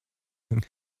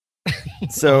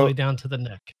 So all the way down to the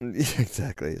neck.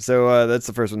 Exactly. So that's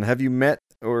the first one. Have you met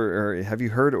or have you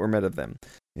heard or met of them?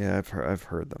 Yeah, I've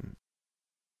heard them.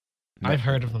 I've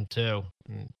heard of them too.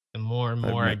 The more and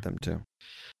more I've met them too.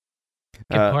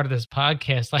 Get part of this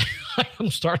podcast, I'm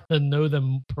starting to know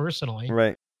them personally.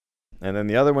 Right. And then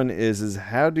the other one is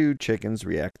how do chickens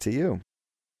react to you?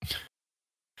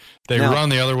 They run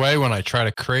the other way when I try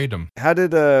to crate them. How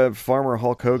did Farmer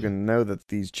Hulk Hogan know that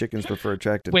these chickens prefer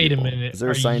attractive people? Wait a minute. Is there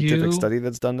a scientific study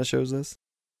that's done that shows this?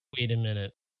 Wait a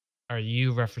minute. Are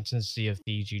you referencing Sea of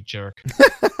Thieves, you jerk?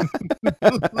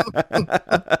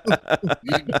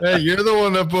 Hey, you're the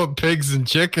one that put pigs and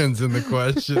chickens in the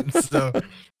question. So,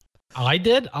 I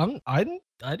did. I didn't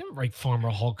write Farmer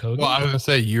Hulk Hogan. well, I was gonna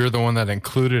say you're the one that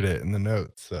included it in the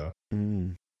notes. So,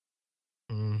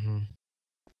 Mm-hmm.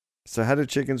 So how do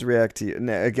chickens react to you?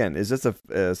 Now, again, is this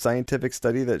a scientific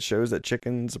study that shows that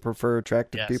chickens prefer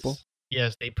attractive people?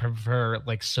 Yes, they prefer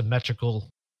like symmetrical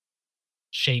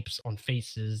shapes on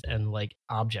faces and like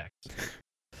objects.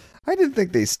 I didn't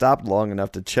think they stopped long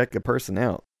enough to check a person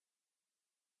out.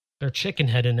 They're chicken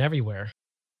heading everywhere.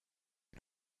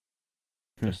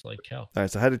 Just like hell. All right,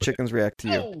 so how do chickens react to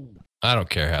you? Oh, I don't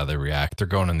care how they react. They're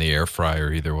going in the air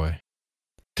fryer either way.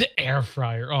 the air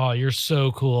fryer. Oh, you're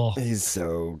so cool. He's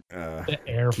so The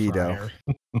air keto. fryer.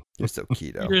 You're so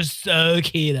keto. You're so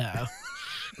keto.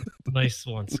 Nice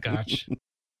one, Scotch.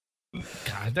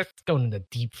 God, that's going in the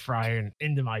deep fryer and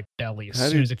into my belly as How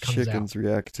soon do as it comes chickens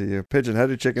react to you? Pigeon, how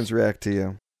do chickens react to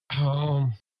you? out.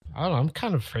 I don't know. I'm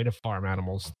kind of afraid of farm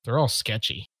animals. They're all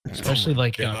sketchy, especially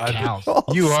like God. cows. Oh,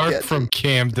 You are sketchy. from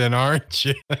Camden, aren't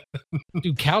you?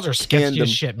 Dude, cows are sketchy Scandum.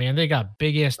 as shit, man. They got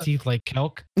big ass teeth like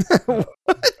kelk.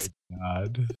 What?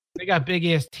 God. They got big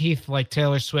ass teeth like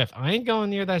Taylor Swift. I ain't going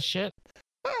near that shit.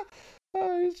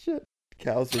 Oh, shit.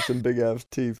 Cows with some big ass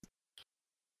teeth.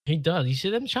 He does. You see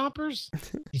them chompers?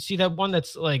 You see that one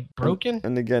that's like broken?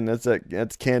 And again, that's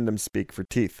Candom speak for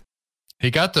teeth. He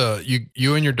got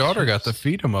you and your daughter got to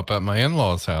feed him up at my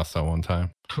in-laws' house that one time.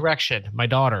 Correction, my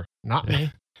daughter, not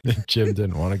me. Jim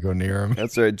didn't want to go near him.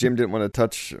 That's right. Jim didn't want to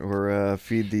touch or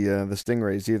feed the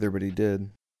stingrays either, but he did.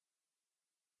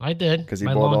 I did. 'Cause he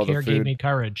My bought all long the hair gave food. me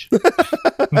courage.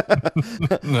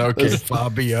 Okay,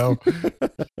 Fabio.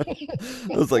 It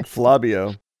was like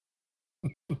Flabio.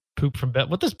 Poop from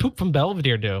What does poop from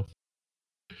Belvedere do?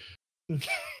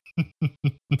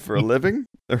 For a living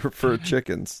or for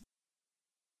chickens?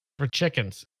 For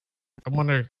chickens. I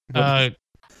wonder.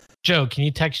 Joe, can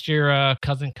you text your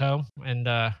cousin Co and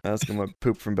Ask him what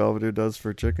poop from Belvedere does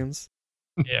for chickens.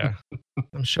 yeah,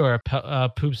 I'm sure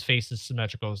Poop's face is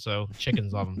symmetrical, so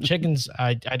chickens love them. Chickens,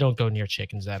 I don't go near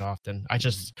chickens that often.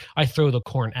 I throw the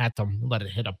corn at them, and let it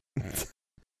hit them.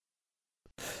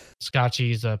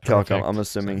 Scotchy's Calc, perfect. I'm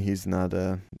assuming he's not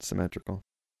symmetrical.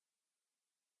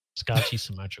 Scotchy's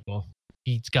symmetrical.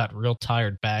 He's got real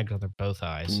tired bags under both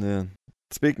eyes. Yeah.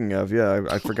 Speaking of,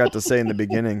 I forgot to say in the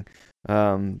beginning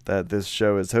that this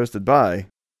show is hosted by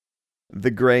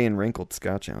the gray and wrinkled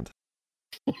Scotchhound.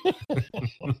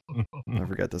 I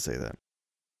forgot to say that.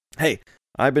 Hey,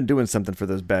 I've been doing something for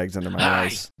those bags under my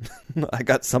eyes. I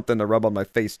got something to rub on my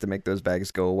face to make those bags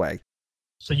go away.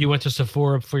 So you went to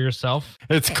Sephora for yourself?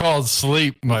 It's called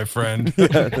sleep, my friend.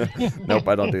 Nope,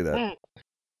 I don't do that.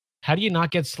 How do you not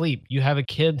get sleep? You have a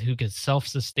kid who can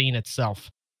self-sustain itself.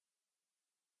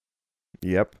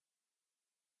 Yep.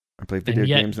 I play video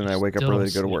yet games and you I wake up still early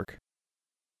to go to sleep. work.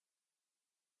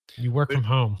 You work from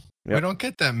home. Yep. We don't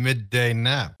get that midday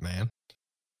nap, man.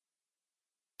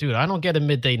 Dude, I don't get a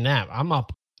midday nap. I'm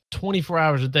up 24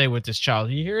 hours a day with this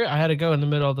child. You hear it? I had to go in the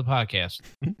middle of the podcast.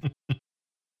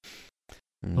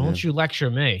 Don't you lecture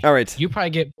me. All right. You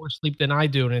probably get more sleep than I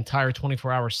do an entire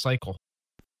 24-hour cycle.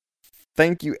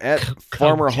 Thank you at Co-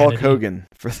 Farmer Hulk Kennedy. Hogan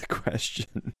for the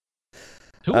question.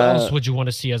 Who else would you want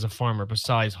to see as a farmer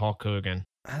besides Hulk Hogan?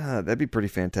 That'd be pretty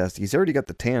fantastic. He's already got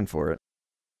the tan for it.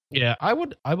 Yeah, I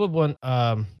would want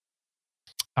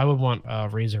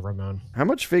Razor Ramon. How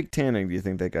much fake tanning do you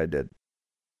think that guy did?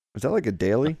 Was that like a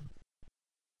daily?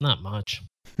 Not much.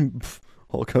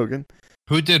 Hulk Hogan?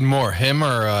 Who did more, him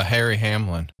or Harry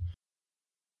Hamlin?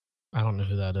 I don't know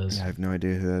who that is. Yeah, I have no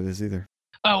idea who that is either.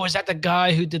 Oh, is that the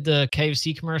guy who did the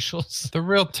KFC commercials? The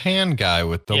real tan guy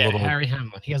with the little Harry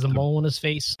Hamlin. He has a mole on his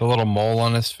face. the little mole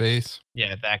on his face.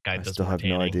 Yeah, that guy I does still more have no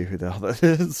tanning. idea who the hell that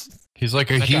is. He's like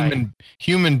a That guy.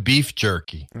 human beef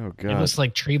jerky. Oh, It God. looks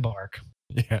like tree bark.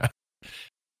 Yeah.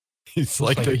 He's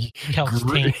Looks like, like the Kelp's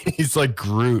Groot. tan. He's like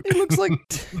Groot. He looks like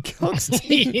Kelk's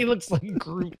teeth. He looks like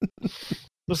Groot.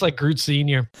 Looks like Groot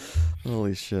Senior.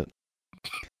 Holy shit.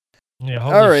 Yeah,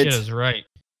 All holy right. shit is right.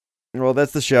 Well,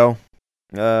 that's the show.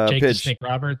 Jake the Pidge, Snake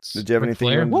Roberts. did you have Ric anything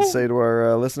you Flair. wanted to Woo! say to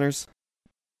our listeners?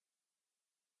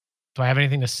 Do I have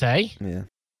anything to say? Yeah.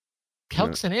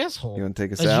 Kelk's an asshole. You want to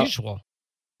take us as out? usual.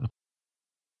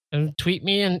 And tweet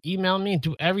me and email me and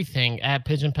do everything at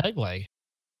Pigeon Peg Leg.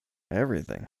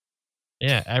 Everything.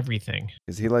 Yeah, everything.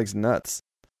 Because he likes nuts.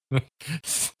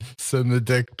 Send the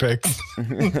dick pics.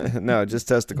 No, just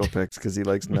testicle pics because he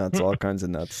likes nuts, all kinds of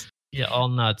nuts. Yeah, all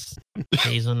nuts.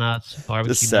 Hazelnuts,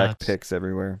 barbecue Just sack nuts. pics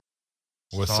everywhere.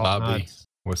 salt Wasabi. nuts.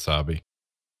 Wasabi.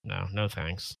 No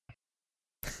thanks.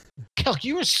 Kelk,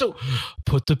 you were so...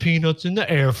 Put the peanuts in the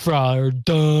air fryer.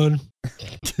 Done.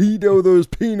 Tito those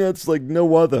peanuts like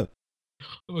no other.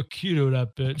 I'm a keto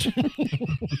that bitch.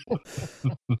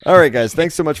 All right, guys.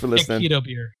 Thanks so much for listening. Keto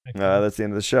beer. That's the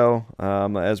end of the show.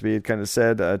 As we had kind of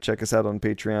said, check us out on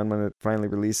Patreon when it finally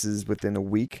releases within a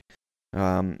week.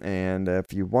 And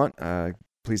if you want,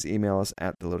 please email us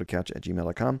at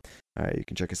theloadedcouch@gmail.com. You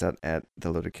can check us out at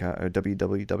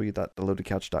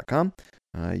www.theloadedcouch.com.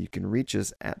 You can reach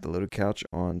us at The Loaded Couch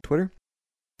on Twitter.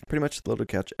 Pretty much The Loaded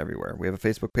Couch everywhere. We have a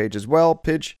Facebook page as well,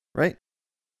 Pidge, right?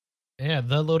 Yeah,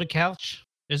 The Loaded Couch.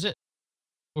 Is it?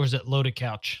 Or is it Loaded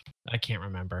Couch? I can't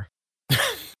remember.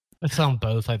 It's on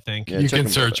both, I think. Yeah, you check can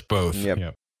them search both.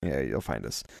 Yep. Yeah, you'll find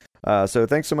us. So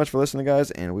thanks so much for listening, guys,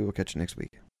 and we will catch you next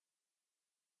week.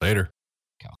 Later.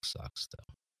 Calc sucks,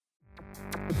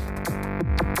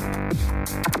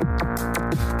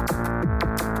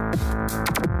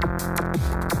 though.